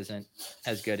and he isn't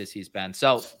as good as he's been.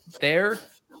 So there.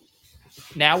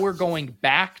 Now we're going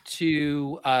back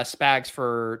to Spags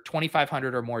for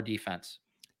 2,500 or more defense.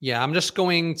 Yeah, I'm just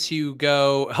going to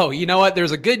go. Oh, you know what?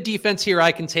 There's a good defense here.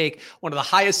 I can take one of the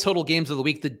highest total games of the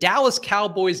week. The Dallas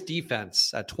Cowboys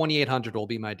defense at 2,800 will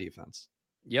be my defense.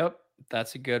 Yep,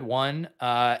 that's a good one.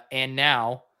 And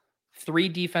now 3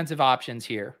 defensive options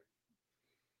here.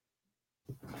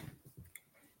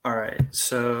 All right,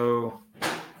 so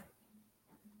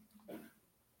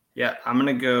yeah, I'm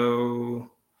gonna go.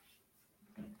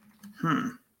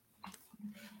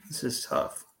 This is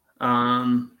tough.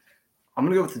 I'm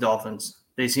gonna go with the Dolphins.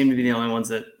 They seem to be the only ones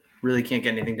that really can't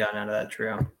get anything done out of that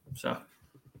trio. So,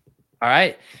 all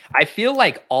right, I feel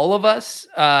like all of us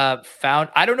found.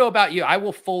 I don't know about you. I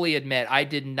will fully admit I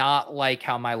did not like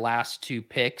how my last 2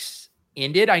 picks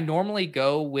ended. I normally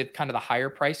go with kind of the higher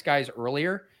price guys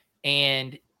earlier,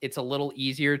 and it's a little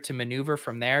easier to maneuver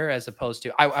from there as opposed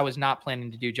to I was not planning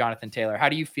to do Jonathan Taylor. How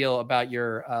do you feel about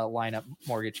your lineup,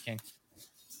 Mortgage King?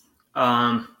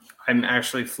 I'm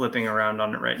actually flipping around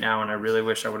on it right now, and I really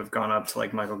wish I would have gone up to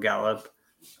like Michael Gallup,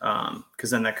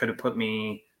 because then that could have put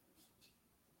me.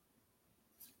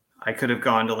 I could have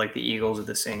gone to like the Eagles or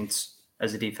the Saints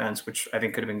as a defense, which I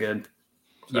think could have been good.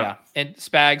 So. Yeah. And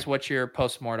Spags, what's your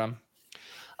postmortem?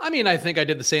 I mean, I think I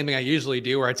did the same thing I usually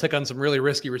do, where I took on some really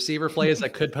risky receiver plays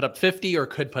that could put up 50 or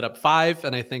could put up 5.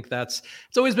 And I think it's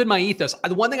always been my ethos.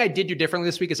 The one thing I did do differently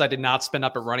this week is I did not spend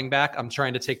up at running back. I'm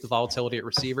trying to take the volatility at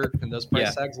receiver and those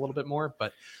price tags a little bit more.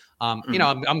 But, you know,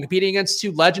 I'm competing against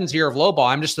 2 legends here of low ball.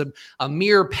 I'm just a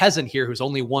mere peasant here who's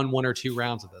only won 1 or 2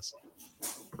 rounds of this.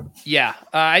 Yeah,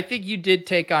 I think you did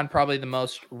take on probably the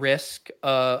most risk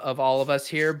of all of us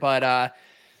here, but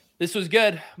this was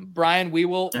good, Brian. We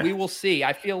will see.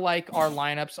 I feel like our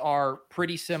lineups are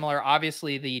pretty similar.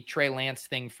 Obviously, the Trey Lance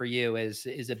thing for you is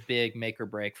a big make or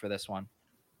break for this one.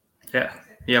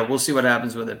 Yeah, we'll see what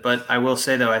happens with it. But I will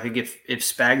say, though, I think if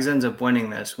Spags ends up winning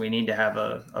this, we need to have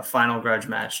a final grudge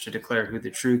match to declare who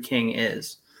the true king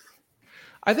is.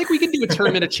 I think we can do a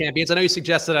tournament of champions. I know you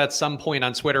suggested at some point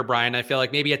on Twitter, Brian. I feel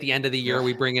like maybe at the end of the year,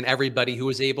 we bring in everybody who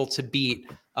was able to beat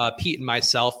Pete and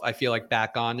myself, I feel like,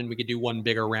 back on, and we could do one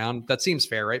bigger round. That seems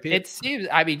fair, right, Pete? It seems,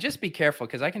 I mean, just be careful,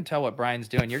 because I can tell what Brian's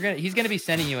doing. He's going to be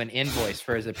sending you an invoice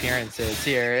for his appearances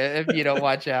here if you don't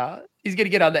watch out. He's going to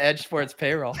get on the Edge Sports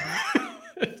payroll.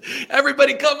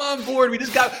 Everybody come on board.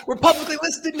 We're publicly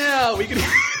listed now. We can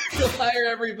go hire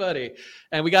everybody.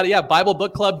 And we got, Bible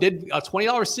Book Club did a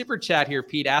 $20 super chat here,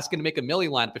 Pete, asking to make a Millie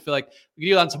lineup. I feel like we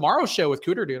can do it on tomorrow's show with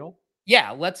Cooter Doodle.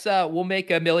 Yeah, we'll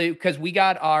make a Millie, because we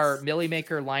got our Millie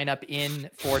Maker lineup in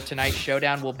for tonight's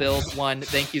showdown. We'll build one.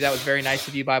 Thank you. That was very nice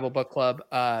of you, Bible Book Club.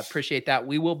 Appreciate that.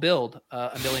 We will build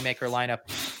a Millie Maker lineup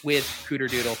with Cooter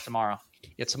Doodle tomorrow.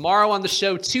 Yeah, tomorrow on the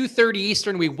show, 2:30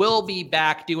 Eastern, we will be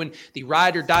back doing the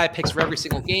ride or die picks for every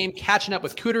single game, catching up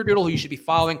with Cooter Doodle, who you should be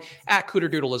following at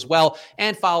Cooter Doodle as well,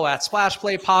 and follow at Splash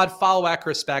Play Pod, follow at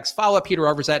Chris Specs, follow at Peter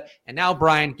Overzet. And now,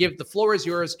 Brian, the floor is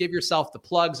yours. Give yourself the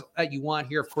plugs that you want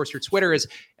here. Of course, your Twitter is,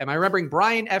 am I remembering,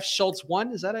 Brian F. Schultz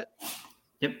 1? Is that it?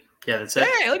 Yep. Yeah, that's it.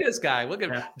 Hey, look at this guy. Look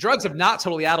at Drugs have not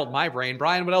totally addled my brain.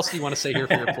 Brian, what else do you want to say here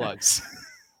for your plugs?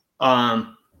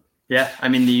 Yeah, I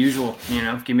mean, the usual,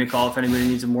 give me a call if anybody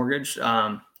needs a mortgage,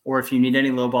 or if you need any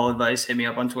lowball advice, hit me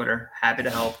up on Twitter. Happy to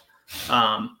help.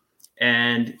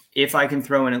 And if I can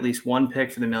throw in at least one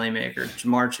pick for the Millie Maker,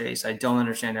 Jamar Chase, I don't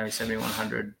understand how he's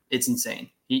 7,100. It's insane.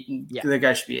 The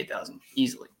guy should be 8,000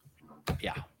 easily.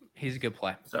 Yeah, he's a good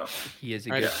play. So he is a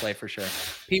good play for sure.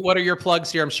 Pete, what are your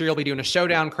plugs here? I'm sure you'll be doing a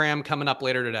showdown cram coming up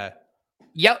later today.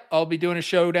 Yep, I'll be doing a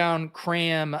showdown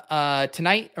cram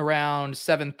tonight around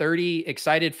 7:30.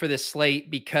 Excited for this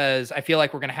slate because I feel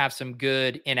like we're going to have some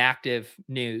good inactive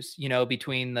news,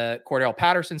 between the Cordell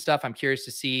Patterson stuff. I'm curious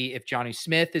to see if Jonnu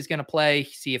Smith is going to play,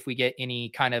 see if we get any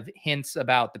kind of hints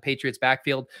about the Patriots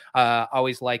backfield.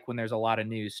 Always like when there's a lot of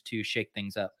news to shake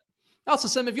things up.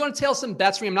 Also, if you want to tail some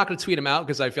bets for me, I'm not going to tweet them out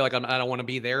because I feel like I don't want to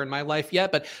be there in my life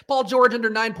yet. But Paul George under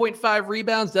 9.5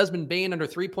 rebounds, Desmond Bain under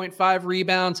 3.5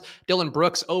 rebounds, Dylan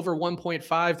Brooks over 1.5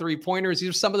 3-pointers. These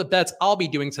are some of the bets I'll be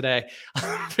doing today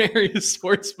on various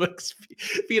sports books.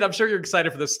 Pete, I'm sure you're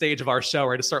excited for this stage of our show,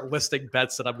 right? To start listing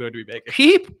bets that I'm going to be making.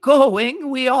 Keep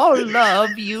going. We all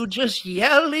love you just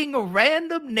yelling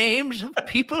random names of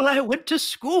people I went to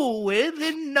school with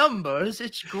in numbers.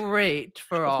 It's great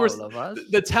for all of us.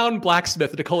 The town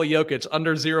blacksmith, Nikola Jokic,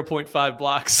 under 0.5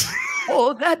 blocks.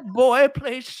 Oh, that boy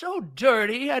plays so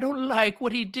dirty. I don't like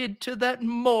what he did to that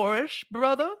Morris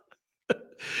brother.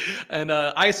 And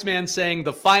Iceman saying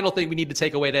the final thing we need to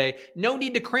take away today, no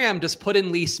need to cram, just put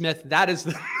in Lee Smith. That is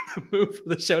the move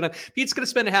for the showdown. Pete's going to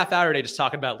spend a half hour today just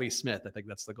talking about Lee Smith. I think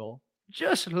that's the goal.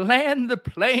 Just land the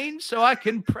plane so I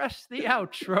can press the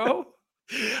outro.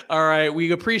 All right.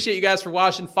 We appreciate you guys for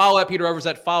watching. Follow at Peter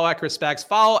Overzet. Follow at Chris Specs.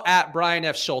 Follow at Brian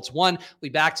F. Schultz 1. We'll be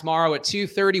back tomorrow at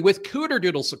 2:30 with Cooter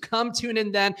Doodle. So come tune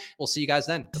in then. We'll see you guys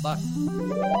then. Good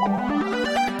luck.